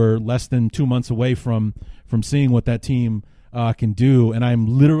are. We're less than 2 months away from seeing what that team can do. And I'm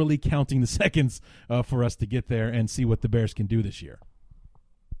literally counting the seconds for us to get there and see what the Bears can do this year.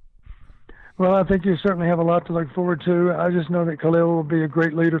 Well, I think you certainly have a lot to look forward to. I just know that Khalil will be a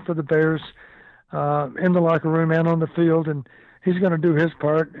great leader for the Bears in the locker room and on the field, and he's going to do his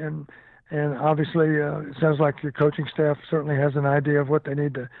part. And obviously, it sounds like your coaching staff certainly has an idea of where they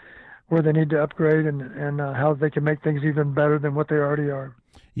need to upgrade and how they can make things even better than what they already are.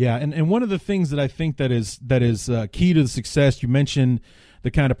 Yeah, and one of the things that I think that is key to the success, you mentioned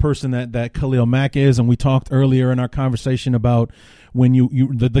the kind of person that Khalil Mack is, and we talked earlier in our conversation about when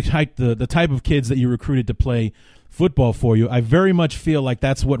the type of kids that you recruited to play football for you. I very much feel like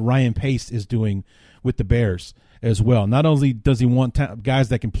that's what Ryan Pace is doing with the Bears as well. Not only does he want guys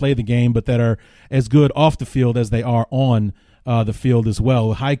that can play the game, but that are as good off the field as they are on the field as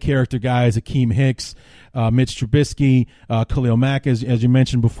well. High character guys, Akeem Hicks, Mitch Trubisky, Khalil Mack, as you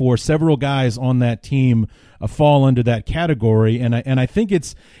mentioned before. Several guys on that team fall under that category, and I think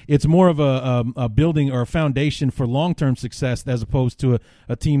it's more of a building or a foundation for long-term success as opposed to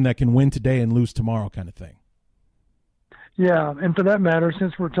a team that can win today and lose tomorrow kind of thing. Yeah, and for that matter,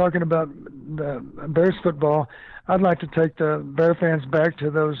 since we're talking about the Bears football, I'd like to take the Bear fans back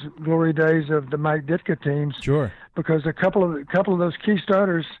to those glory days of the Mike Ditka teams. Sure. Because a couple of those key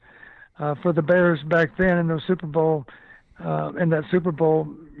starters for the Bears back then in those Super Bowl in that Super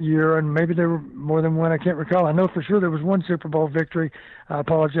Bowl year, and maybe there were more than one. I can't recall. I know for sure there was one Super Bowl victory. I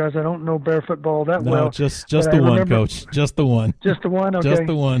apologize. I don't know Bear football that well. No, just the one, Coach. Just the one. Just the one. Okay. Just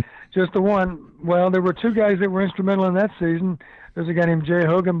the one. Just the one. Well, there were two guys that were instrumental in that season. There's a guy named Jay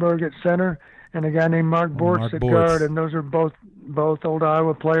Hogenberg at center, and a guy named Mark Bortz at guard, and those are both old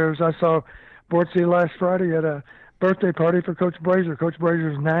Iowa players. I saw Bortzy last Friday at a birthday party for Coach Brazier. Coach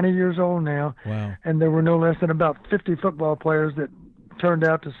Brazier is 90 years old now, wow. And there were no less than about 50 football players that turned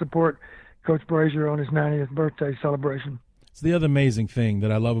out to support Coach Brazier on his 90th birthday celebration. It's the other amazing thing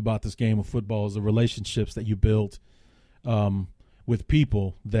that I love about this game of football is the relationships that you build with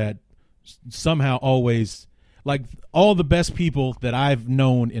people that somehow always, like all the best people that I've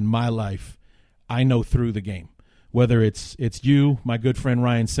known in my life, I know through the game. Whether it's you, my good friend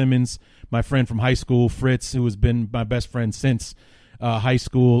Ryan Simmons, my friend from high school, Fritz, who has been my best friend since high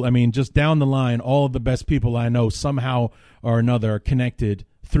school. I mean, just down the line, all of the best people I know somehow or another are connected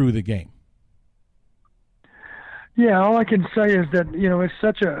through the game. Yeah, all I can say is that it's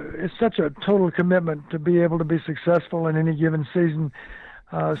such a total commitment to be able to be successful in any given season.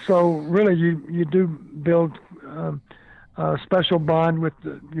 So really, you do build a special bond with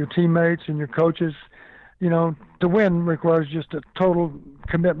your teammates and your coaches. To win requires just a total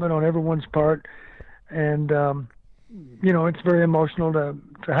commitment on everyone's part, and it's very emotional to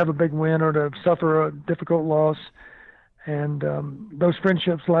have a big win or to suffer a difficult loss, and those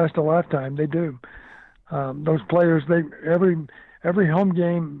friendships last a lifetime. They do. Those players, every home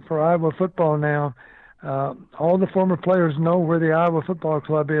game for Iowa football now, all the former players know where the Iowa Football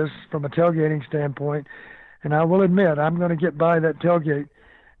Club is from a tailgating standpoint, and I will admit I'm going to get by that tailgate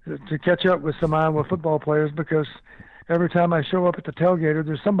to catch up with some Iowa football players, because every time I show up at the tailgater,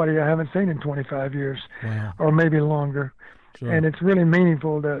 there's somebody I haven't seen in 25 years, wow. or maybe longer. Sure. And it's really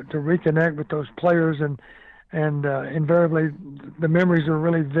meaningful to reconnect with those players, and invariably the memories are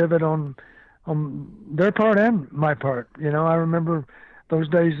really vivid on their part and my part. I remember those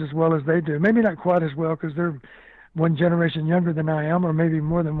days as well as they do. Maybe not quite as well because they're one generation younger than I am, or maybe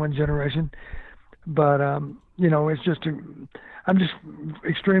more than one generation. But it's just I'm just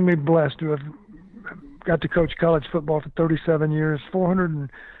extremely blessed to have got to coach college football for 37 years,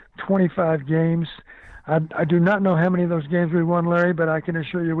 425 games. I do not know how many of those games we won, Larry, but I can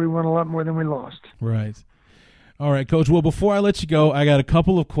assure you we won a lot more than we lost. Right. All right, Coach. Well, before I let you go, I got a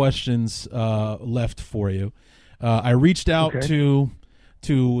couple of questions left for you. I reached out to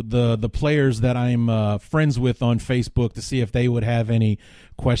the players that I'm friends with on Facebook to see if they would have any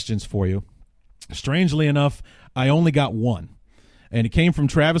questions for you. Strangely enough, I only got one, and it came from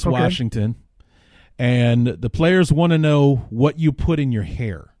Travis Washington. And the players want to know what you put in your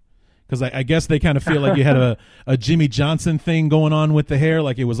hair, because I guess they kind of feel like you had a Jimmy Johnson thing going on with the hair,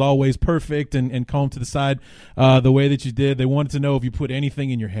 like it was always perfect and combed to the side the way that you did. They wanted to know if you put anything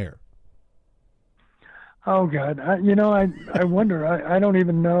in your hair. Oh, God. I wonder. I don't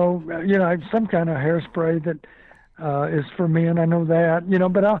even know. I have some kind of hairspray that is for men. I know that,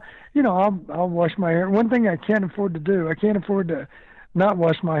 but I'll wash my hair. One thing I can't afford to do, I can't afford to not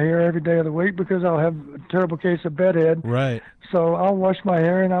wash my hair every day of the week, because I'll have a terrible case of bedhead. Right. So I'll wash my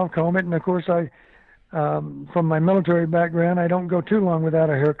hair and I'll comb it. And of course from my military background, I don't go too long without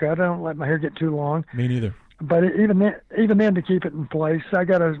a haircut. I don't let my hair get too long. Me neither. But even then, to keep it in place, I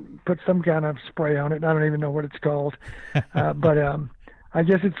got to put some kind of spray on it. I don't even know what it's called. But I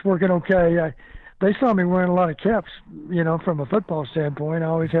guess it's working okay. They saw me wearing a lot of caps, from a football standpoint. I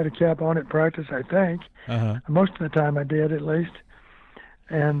always had a cap on at practice, I think. Uh-huh. Most of the time I did, at least.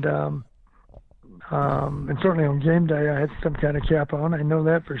 And certainly on game day I had some kind of cap on. I know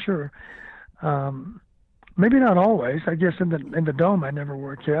that for sure. Maybe not always. I guess in the dome I never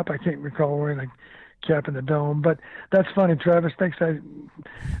wore a cap. I can't recall wearing a cap in the dome. But that's funny. Travis thinks I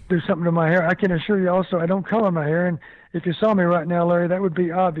do something to my hair. I can assure you also I don't color my hair. And if you saw me right now, Larry, that would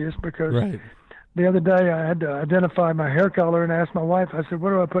be obvious, because right. The other day I had to identify my hair color and asked my wife. I said,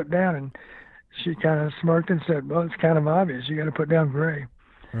 "What do I put down?" And she kind of smirked and said, "Well, it's kind of obvious. You got to put down gray."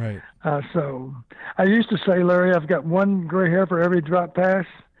 Right. So I used to say, Larry, I've got one gray hair for every drop pass,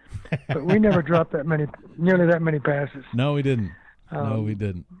 but we never dropped nearly that many passes. No, we didn't. No, we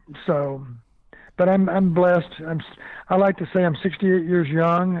didn't. So, but I'm blessed. I like to say I'm 68 years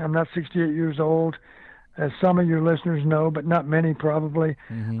young. I'm not 68 years old, as some of your listeners know, but not many probably.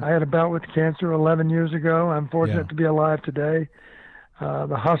 Mm-hmm. I had a bout with cancer 11 years ago. I'm fortunate to be alive today.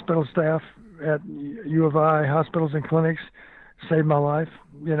 The hospital staff at U of I hospitals and clinics saved my life.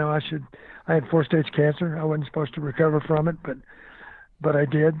 I had 4-stage cancer. I wasn't supposed to recover from it, but I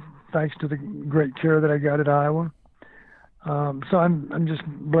did, thanks to the great care that I got at Iowa. So I'm just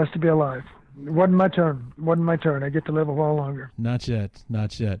blessed to be alive. It wasn't my turn. I get to live a while longer. Not yet.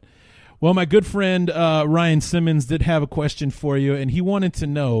 Well, my good friend Ryan Simmons did have a question for you, and he wanted to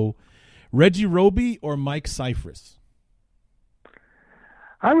know, Reggie Roby or Mike Cypress?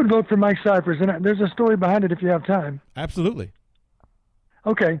 I would vote for Mike Cypress, and there's a story behind it if you have time. Absolutely.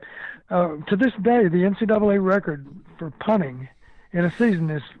 Okay. To this day, the NCAA record for punting in a season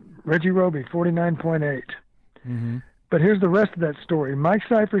is Reggie Roby, 49.8. Mm-hmm. But here's the rest of that story. Mike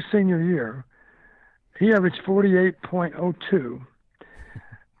Cypher's senior year, he averaged 48.02.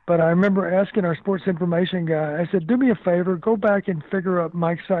 But I remember asking our sports information guy, I said, do me a favor, go back and figure up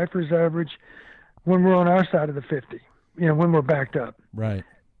Mike Cypher's average when we're on our side of the 50, when we're backed up. Right.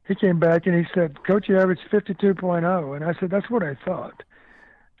 He came back and he said, Coach, you averaged 52.0. And I said, that's what I thought.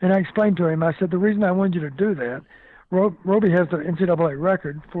 And I explained to him, I said, the reason I wanted you to do that, Roby has the NCAA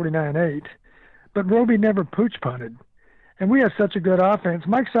record, 49.8, but Roby never pooch punted. And we have such a good offense.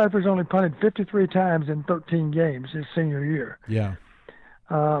 Mike Cypher's only punted 53 times in 13 games his senior year. Yeah.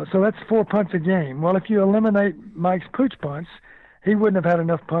 So that's 4 punts a game. Well, if you eliminate Mike's pooch punts, he wouldn't have had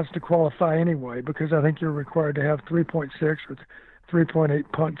enough punts to qualify anyway, because I think you're required to have 3.6 or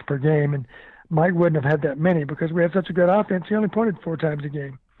 3.8 punts per game. And Mike wouldn't have had that many because we had such a good offense. He only punted 4 times a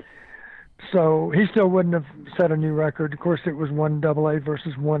game. So he still wouldn't have set a new record. Of course, it was 1AA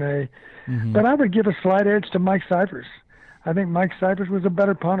versus 1A. Mm-hmm. But I would give a slight edge to Mike Cyphers. I think Mike Cyphers was a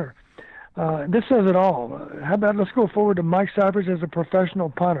better punter. This says it all. How about let's go forward to Mike Cyphers as a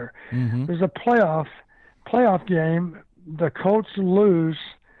professional punter. Mm-hmm. There's a playoff game. The Colts lose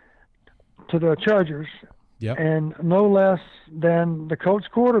to the Chargers, Yep. and no less than the Colts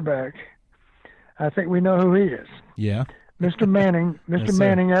quarterback. I think we know who he is. Yeah. Mr. Manning. Mr. Yes,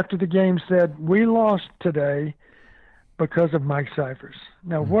 Manning, after the game, said, "We lost today because of Mike Cyphers."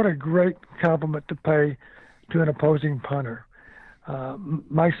 Now, what a great compliment to pay to an opposing punter.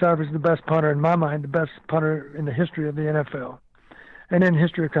 Mike Cyphers is the best punter, in my mind, the best punter in the history of the NFL and in the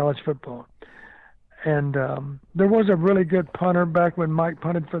history of college football. And there was a really good punter back when Mike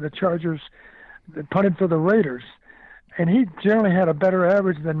punted for the Chargers, punted for the Raiders. And he generally had a better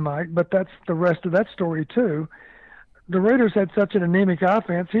average than Mike, but that's the rest of that story, too. The Raiders had such an anemic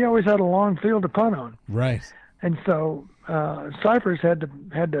offense, he always had a long field to punt on. Right. And so Cyphers had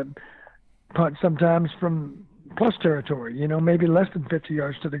to punt sometimes from plus territory, maybe less than 50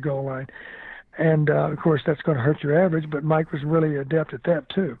 yards to the goal line. And, of course, that's going to hurt your average, but Mike was really adept at that,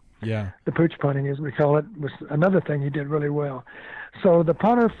 too. Yeah. The pooch punting, as we call it, was another thing he did really well. So the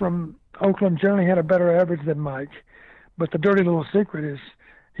punter from Oakland generally had a better average than Mike, but the dirty little secret is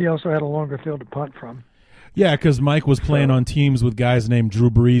he also had a longer field to punt from. Yeah, because Mike was playing on teams with guys named Drew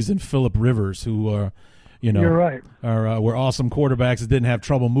Brees and Phillip Rivers, who are, You're right. were awesome quarterbacks that didn't have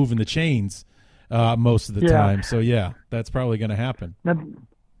trouble moving the chains most of the time. So yeah, that's probably going to happen.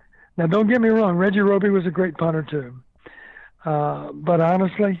 Now, don't get me wrong. Reggie Roby was a great punter too, but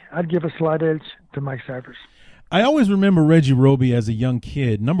honestly, I'd give a slight edge to Mike Cyphers. I always remember Reggie Roby as a young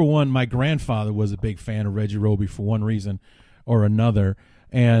kid. Number one, my grandfather was a big fan of Reggie Roby for one reason or another.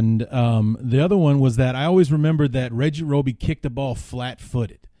 And the other one was that I always remembered that Reggie Roby kicked the ball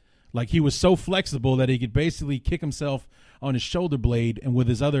flat-footed. Like he was so flexible that he could basically kick himself on his shoulder blade and with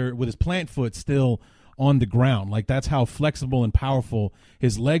his plant foot still on the ground. Like that's how flexible and powerful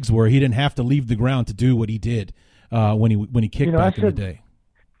his legs were. He didn't have to leave the ground to do what he did when he kicked back in the day.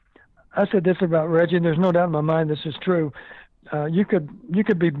 I said this about Reggie, and there's no doubt in my mind this is true. You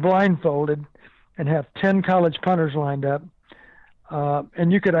could be blindfolded and have 10 college punters lined up,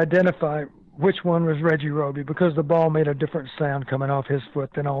 and you could identify which one was Reggie Roby because the ball made a different sound coming off his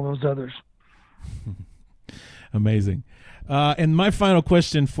foot than all those others. Amazing. And my final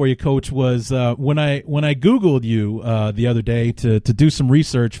question for you, Coach, was when I Googled you the other day to do some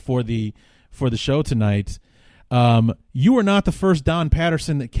research for the show tonight. You were not the first Don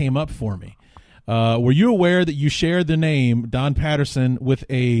Patterson that came up for me. Were you aware that you shared the name Don Patterson with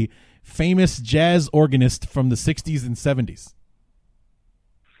a famous jazz organist from the 60s and 70s?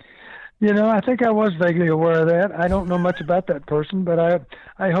 I think I was vaguely aware of that. I don't know much about that person, but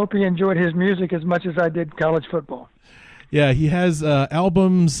I hope he enjoyed his music as much as I did college football. Yeah, he has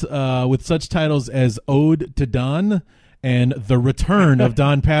albums with such titles as Ode to Don and The Return of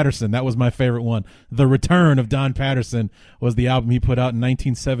Don Patterson. That was my favorite one. The Return of Don Patterson was the album he put out in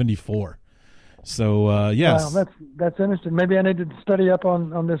 1974. So, yes. Wow, that's interesting. Maybe I need to study up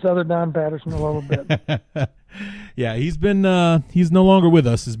on this other Don Patterson a little bit. Yeah, he's no longer with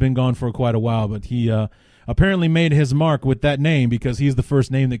us. He's been gone for quite a while, but he apparently made his mark with that name because he's the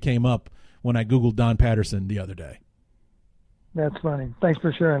first name that came up when I Googled Don Patterson the other day. That's funny. Thanks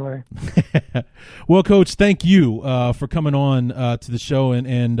for sharing, Larry. Well, Coach, thank you for coming on to the show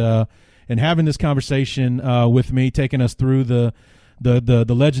and having this conversation with me, taking us through the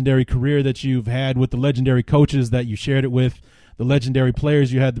legendary career that you've had with the legendary coaches that you shared it with, the legendary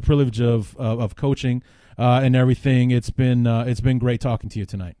players you had the privilege of coaching and everything. It's been great talking to you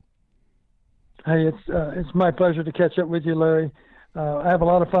tonight. Hey, it's my pleasure to catch up with you, Larry. I have a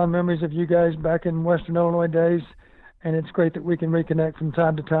lot of fond memories of you guys back in Western Illinois days, and it's great that we can reconnect from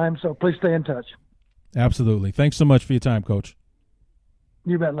time to time. So please stay in touch. Absolutely. Thanks so much for your time, Coach.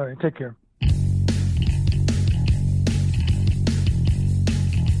 You bet, Larry. Take care.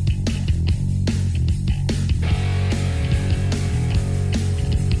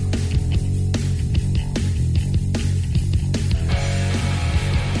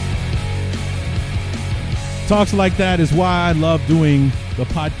 Talks like that is why I love doing the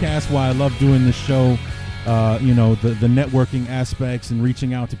podcast, why I love doing the show. The networking aspects and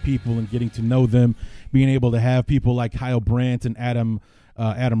reaching out to people and getting to know them, being able to have people like Kyle Brandt and Adam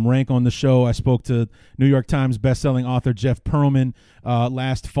Rank on the show. I spoke to New York Times bestselling author Jeff Pearlman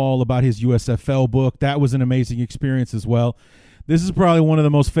last fall about his USFL book. That was an amazing experience as well. This is probably one of the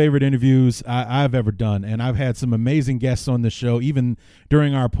most favorite interviews I've ever done, and I've had some amazing guests on the show, even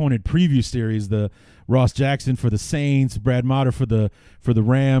during our opponent preview series, the Ross Jackson for the Saints, Brad Motter for the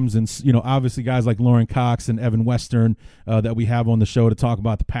Rams, and obviously guys like Lauren Cox and Evan Western that we have on the show to talk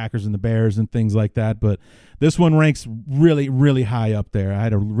about the Packers and the Bears and things like that. But this one ranks really, really high up there. I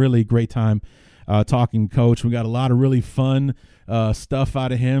had a really great time talking to Coach. We got a lot of really fun stuff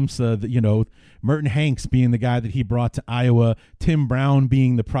out of him. So that, Merton Hanks being the guy that he brought to Iowa, Tim Brown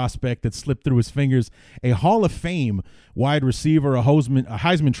being the prospect that slipped through his fingers, a Hall of Fame wide receiver, a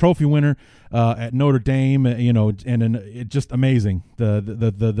Heisman Trophy winner at Notre Dame, and just amazing.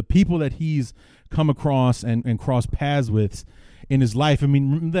 The people that he's come across and crossed paths with in his life. I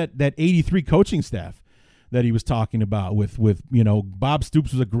mean, that 83 coaching staff that he was talking about with Bob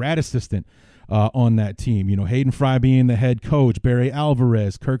Stoops was a grad assistant on that team. Hayden Fry being the head coach, Barry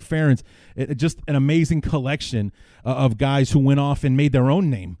Alvarez, Kirk Ferentz, just an amazing collection of guys who went off and made their own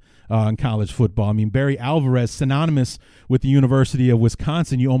name in college football. I mean, Barry Alvarez, synonymous with the University of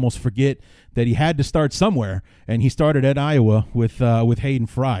Wisconsin. You almost forget that he had to start somewhere, and he started at Iowa with Hayden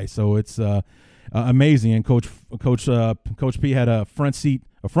Fry. So it's amazing. And Coach P had a front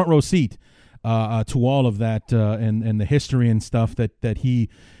row seat to all of that and the history and stuff that he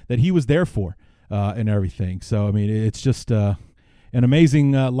was there for and everything. So, I mean, it's just an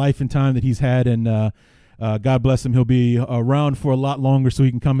amazing life and time that he's had, and God bless him. He'll be around for a lot longer so he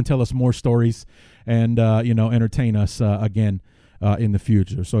can come and tell us more stories and, entertain us again in the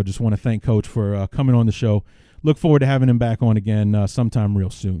future. So I just want to thank Coach for coming on the show. Look forward to having him back on again sometime real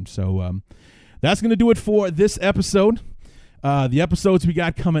soon. So that's going to do it for this episode. The episodes we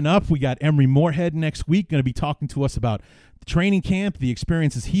got coming up, we got Emory Moorhead next week, going to be talking to us about the training camp, the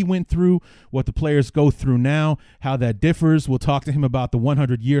experiences he went through, what the players go through now, how that differs. We'll talk to him about the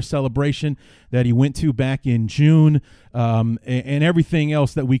 100-year celebration that he went to back in June, and everything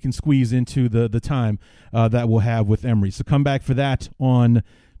else that we can squeeze into the time that we'll have with Emory. So come back for that on,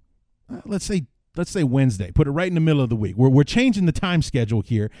 let's say Wednesday. Put it right in the middle of the week. We're changing the time schedule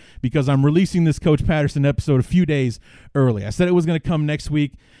here because I'm releasing this Coach Patterson episode a few days early. I said it was going to come next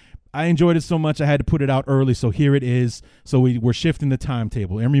week. I enjoyed it so much I had to put it out early, so here it is. So we're shifting the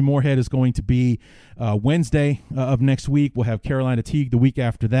timetable. Emory Moorhead is going to be Wednesday of next week. We'll have Carolina Teague the week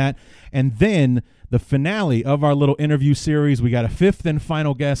after that. And then the finale of our little interview series, we got a fifth and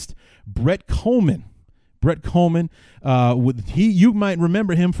final guest, Brett Coleman. You might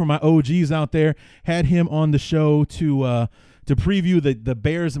remember him from my OGs out there. Had him on the show to preview the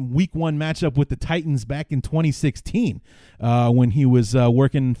Bears Week 1 matchup with the Titans back in 2016 when he was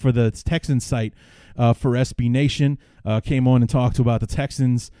working for the Texans site for SB Nation. Came on and talked about the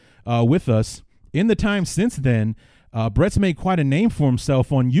Texans with us. In the time since then, Brett's made quite a name for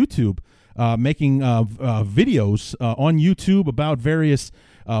himself on YouTube, making videos on YouTube about various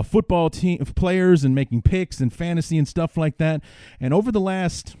football team players and making picks and fantasy and stuff like that. And over the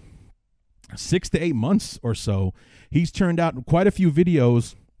last 6 to 8 months or so, he's turned out quite a few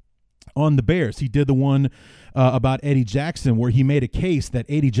videos on the Bears. He did the one about Eddie Jackson where he made a case that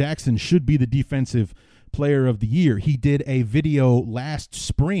Eddie Jackson should be the defensive player of the year. He did a video last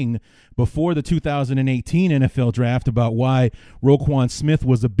spring before the 2018 NFL draft about why Roquan Smith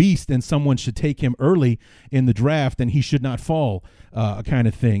was a beast and someone should take him early in the draft and he should not fall, kind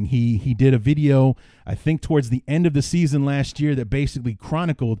of thing. He did a video, I think towards the end of the season last year, that basically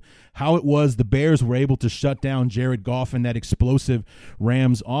chronicled how it was the Bears were able to shut down Jared Goff and that explosive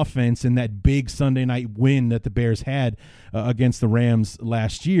Rams offense and that big Sunday night win that the Bears had against the Rams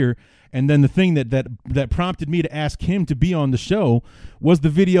last year. And then the thing that prompted me to ask him to be on the show was the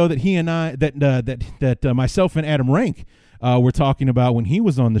video that he and I, that myself and Adam Rank we're talking about when he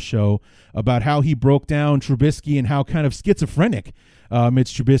was on the show about how he broke down Trubisky and how kind of schizophrenic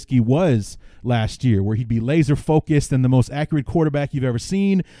Mitch Trubisky was last year, where he'd be laser focused and the most accurate quarterback you've ever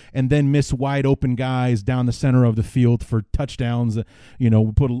seen, and then miss wide open guys down the center of the field for touchdowns.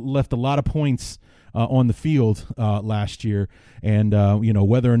 Left a lot of points on the field last year, and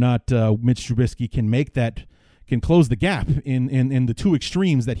whether or not Mitch Trubisky can close the gap in the two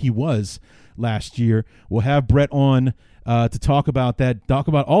extremes that he was last year. We'll have Brett on to talk about that, talk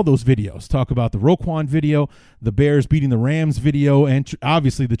about all those videos, talk about the Roquan video, the Bears beating the Rams video, and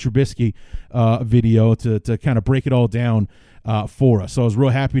obviously the Trubisky video to kind of break it all down for us. So I was real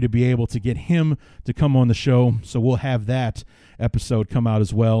happy to be able to get him to come on the show. So we'll have that episode come out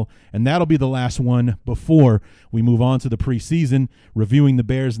as well, and that'll be the last one before we move on to the preseason, reviewing the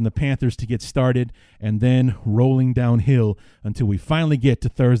Bears and the Panthers to get started, and then rolling downhill until we finally get to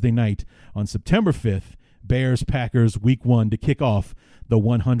Thursday night on September 5th, Bears-Packers Week 1 to kick off the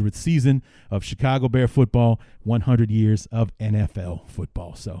 100th season of Chicago Bear football, 100 years of NFL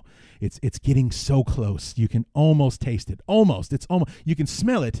football. So it's getting so close. You can almost taste it. It's almost. You can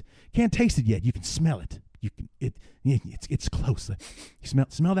smell it. Can't taste it yet. You can smell it. It's close. You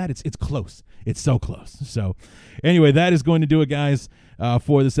smell that? It's close. It's so close. So anyway, that is going to do it, guys,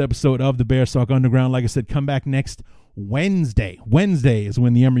 for this episode of the Bears Talk Underground. Like I said, come back next Wednesday. Wednesday is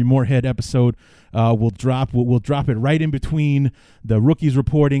when the Emory Moorhead episode will drop. We'll drop it right in between the rookies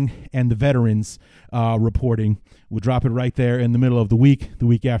reporting and the veterans reporting. We'll drop it right there in the middle of the week. The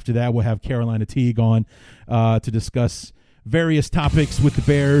week after that, we'll have Carolina Teague on to discuss various topics with the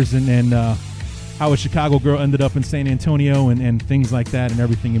Bears and how a Chicago girl ended up in San Antonio and things like that and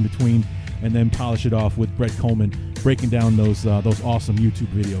everything in between, and then polish it off with Brett Coleman breaking down those awesome YouTube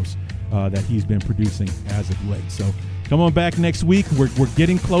videos that he's been producing as of late. So come on back next week. We're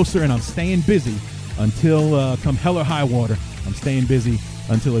getting closer, and I'm staying busy until come hell or high water. I'm staying busy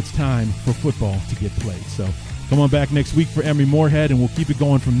until it's time for football to get played. So come on back next week for Emory Moorhead, and we'll keep it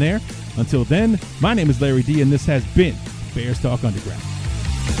going from there. Until then, my name is Larry D, and this has been Bears Talk Underground.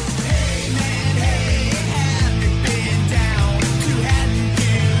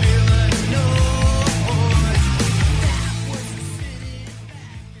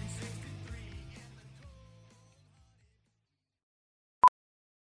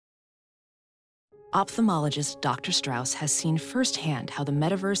 Ophthalmologist Dr. Strauss has seen firsthand how the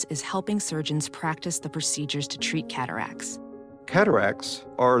metaverse is helping surgeons practice the procedures to treat cataracts. Cataracts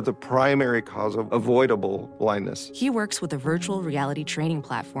are the primary cause of avoidable blindness. He works with a virtual reality training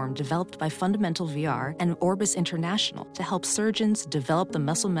platform developed by Fundamental VR and Orbis International to help surgeons develop the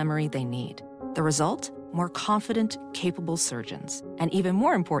muscle memory they need. The result? More confident, capable surgeons. And even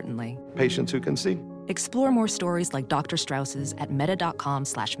more importantly, patients who can see. Explore more stories like Dr. Strauss's at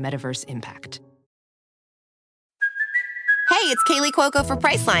meta.com/metaverseimpact. Hey, it's Kaylee Cuoco for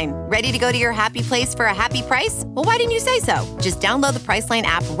Priceline. Ready to go to your happy place for a happy price? Well, why didn't you say so? Just download the Priceline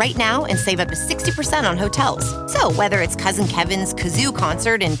app right now and save up to 60% on hotels. So whether it's Cousin Kevin's Kazoo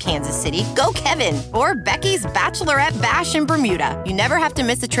Concert in Kansas City, go Kevin, or Becky's Bachelorette Bash in Bermuda, you never have to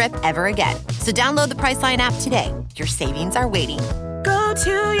miss a trip ever again. So download the Priceline app today. Your savings are waiting. Go to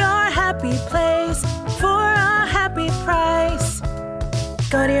your happy place for a happy price.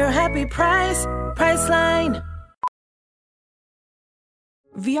 Go to your happy price, Priceline.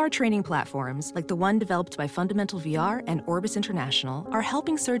 VR training platforms, like the one developed by Fundamental VR and Orbis International, are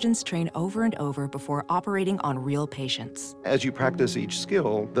helping surgeons train over and over before operating on real patients. As you practice each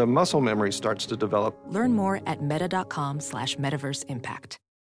skill, the muscle memory starts to develop. Learn more at meta.com/metaverseimpact.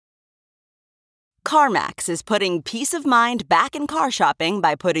 CarMax is putting peace of mind back in car shopping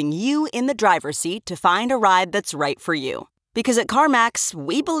by putting you in the driver's seat to find a ride that's right for you. Because at CarMax,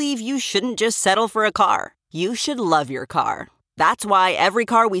 we believe you shouldn't just settle for a car. You should love your car. That's why every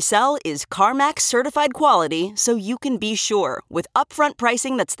car we sell is CarMax certified quality, so you can be sure with upfront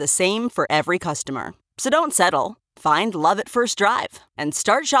pricing that's the same for every customer. So don't settle. Find love at first drive and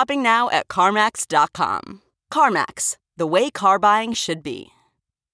start shopping now at CarMax.com. CarMax, the way car buying should be.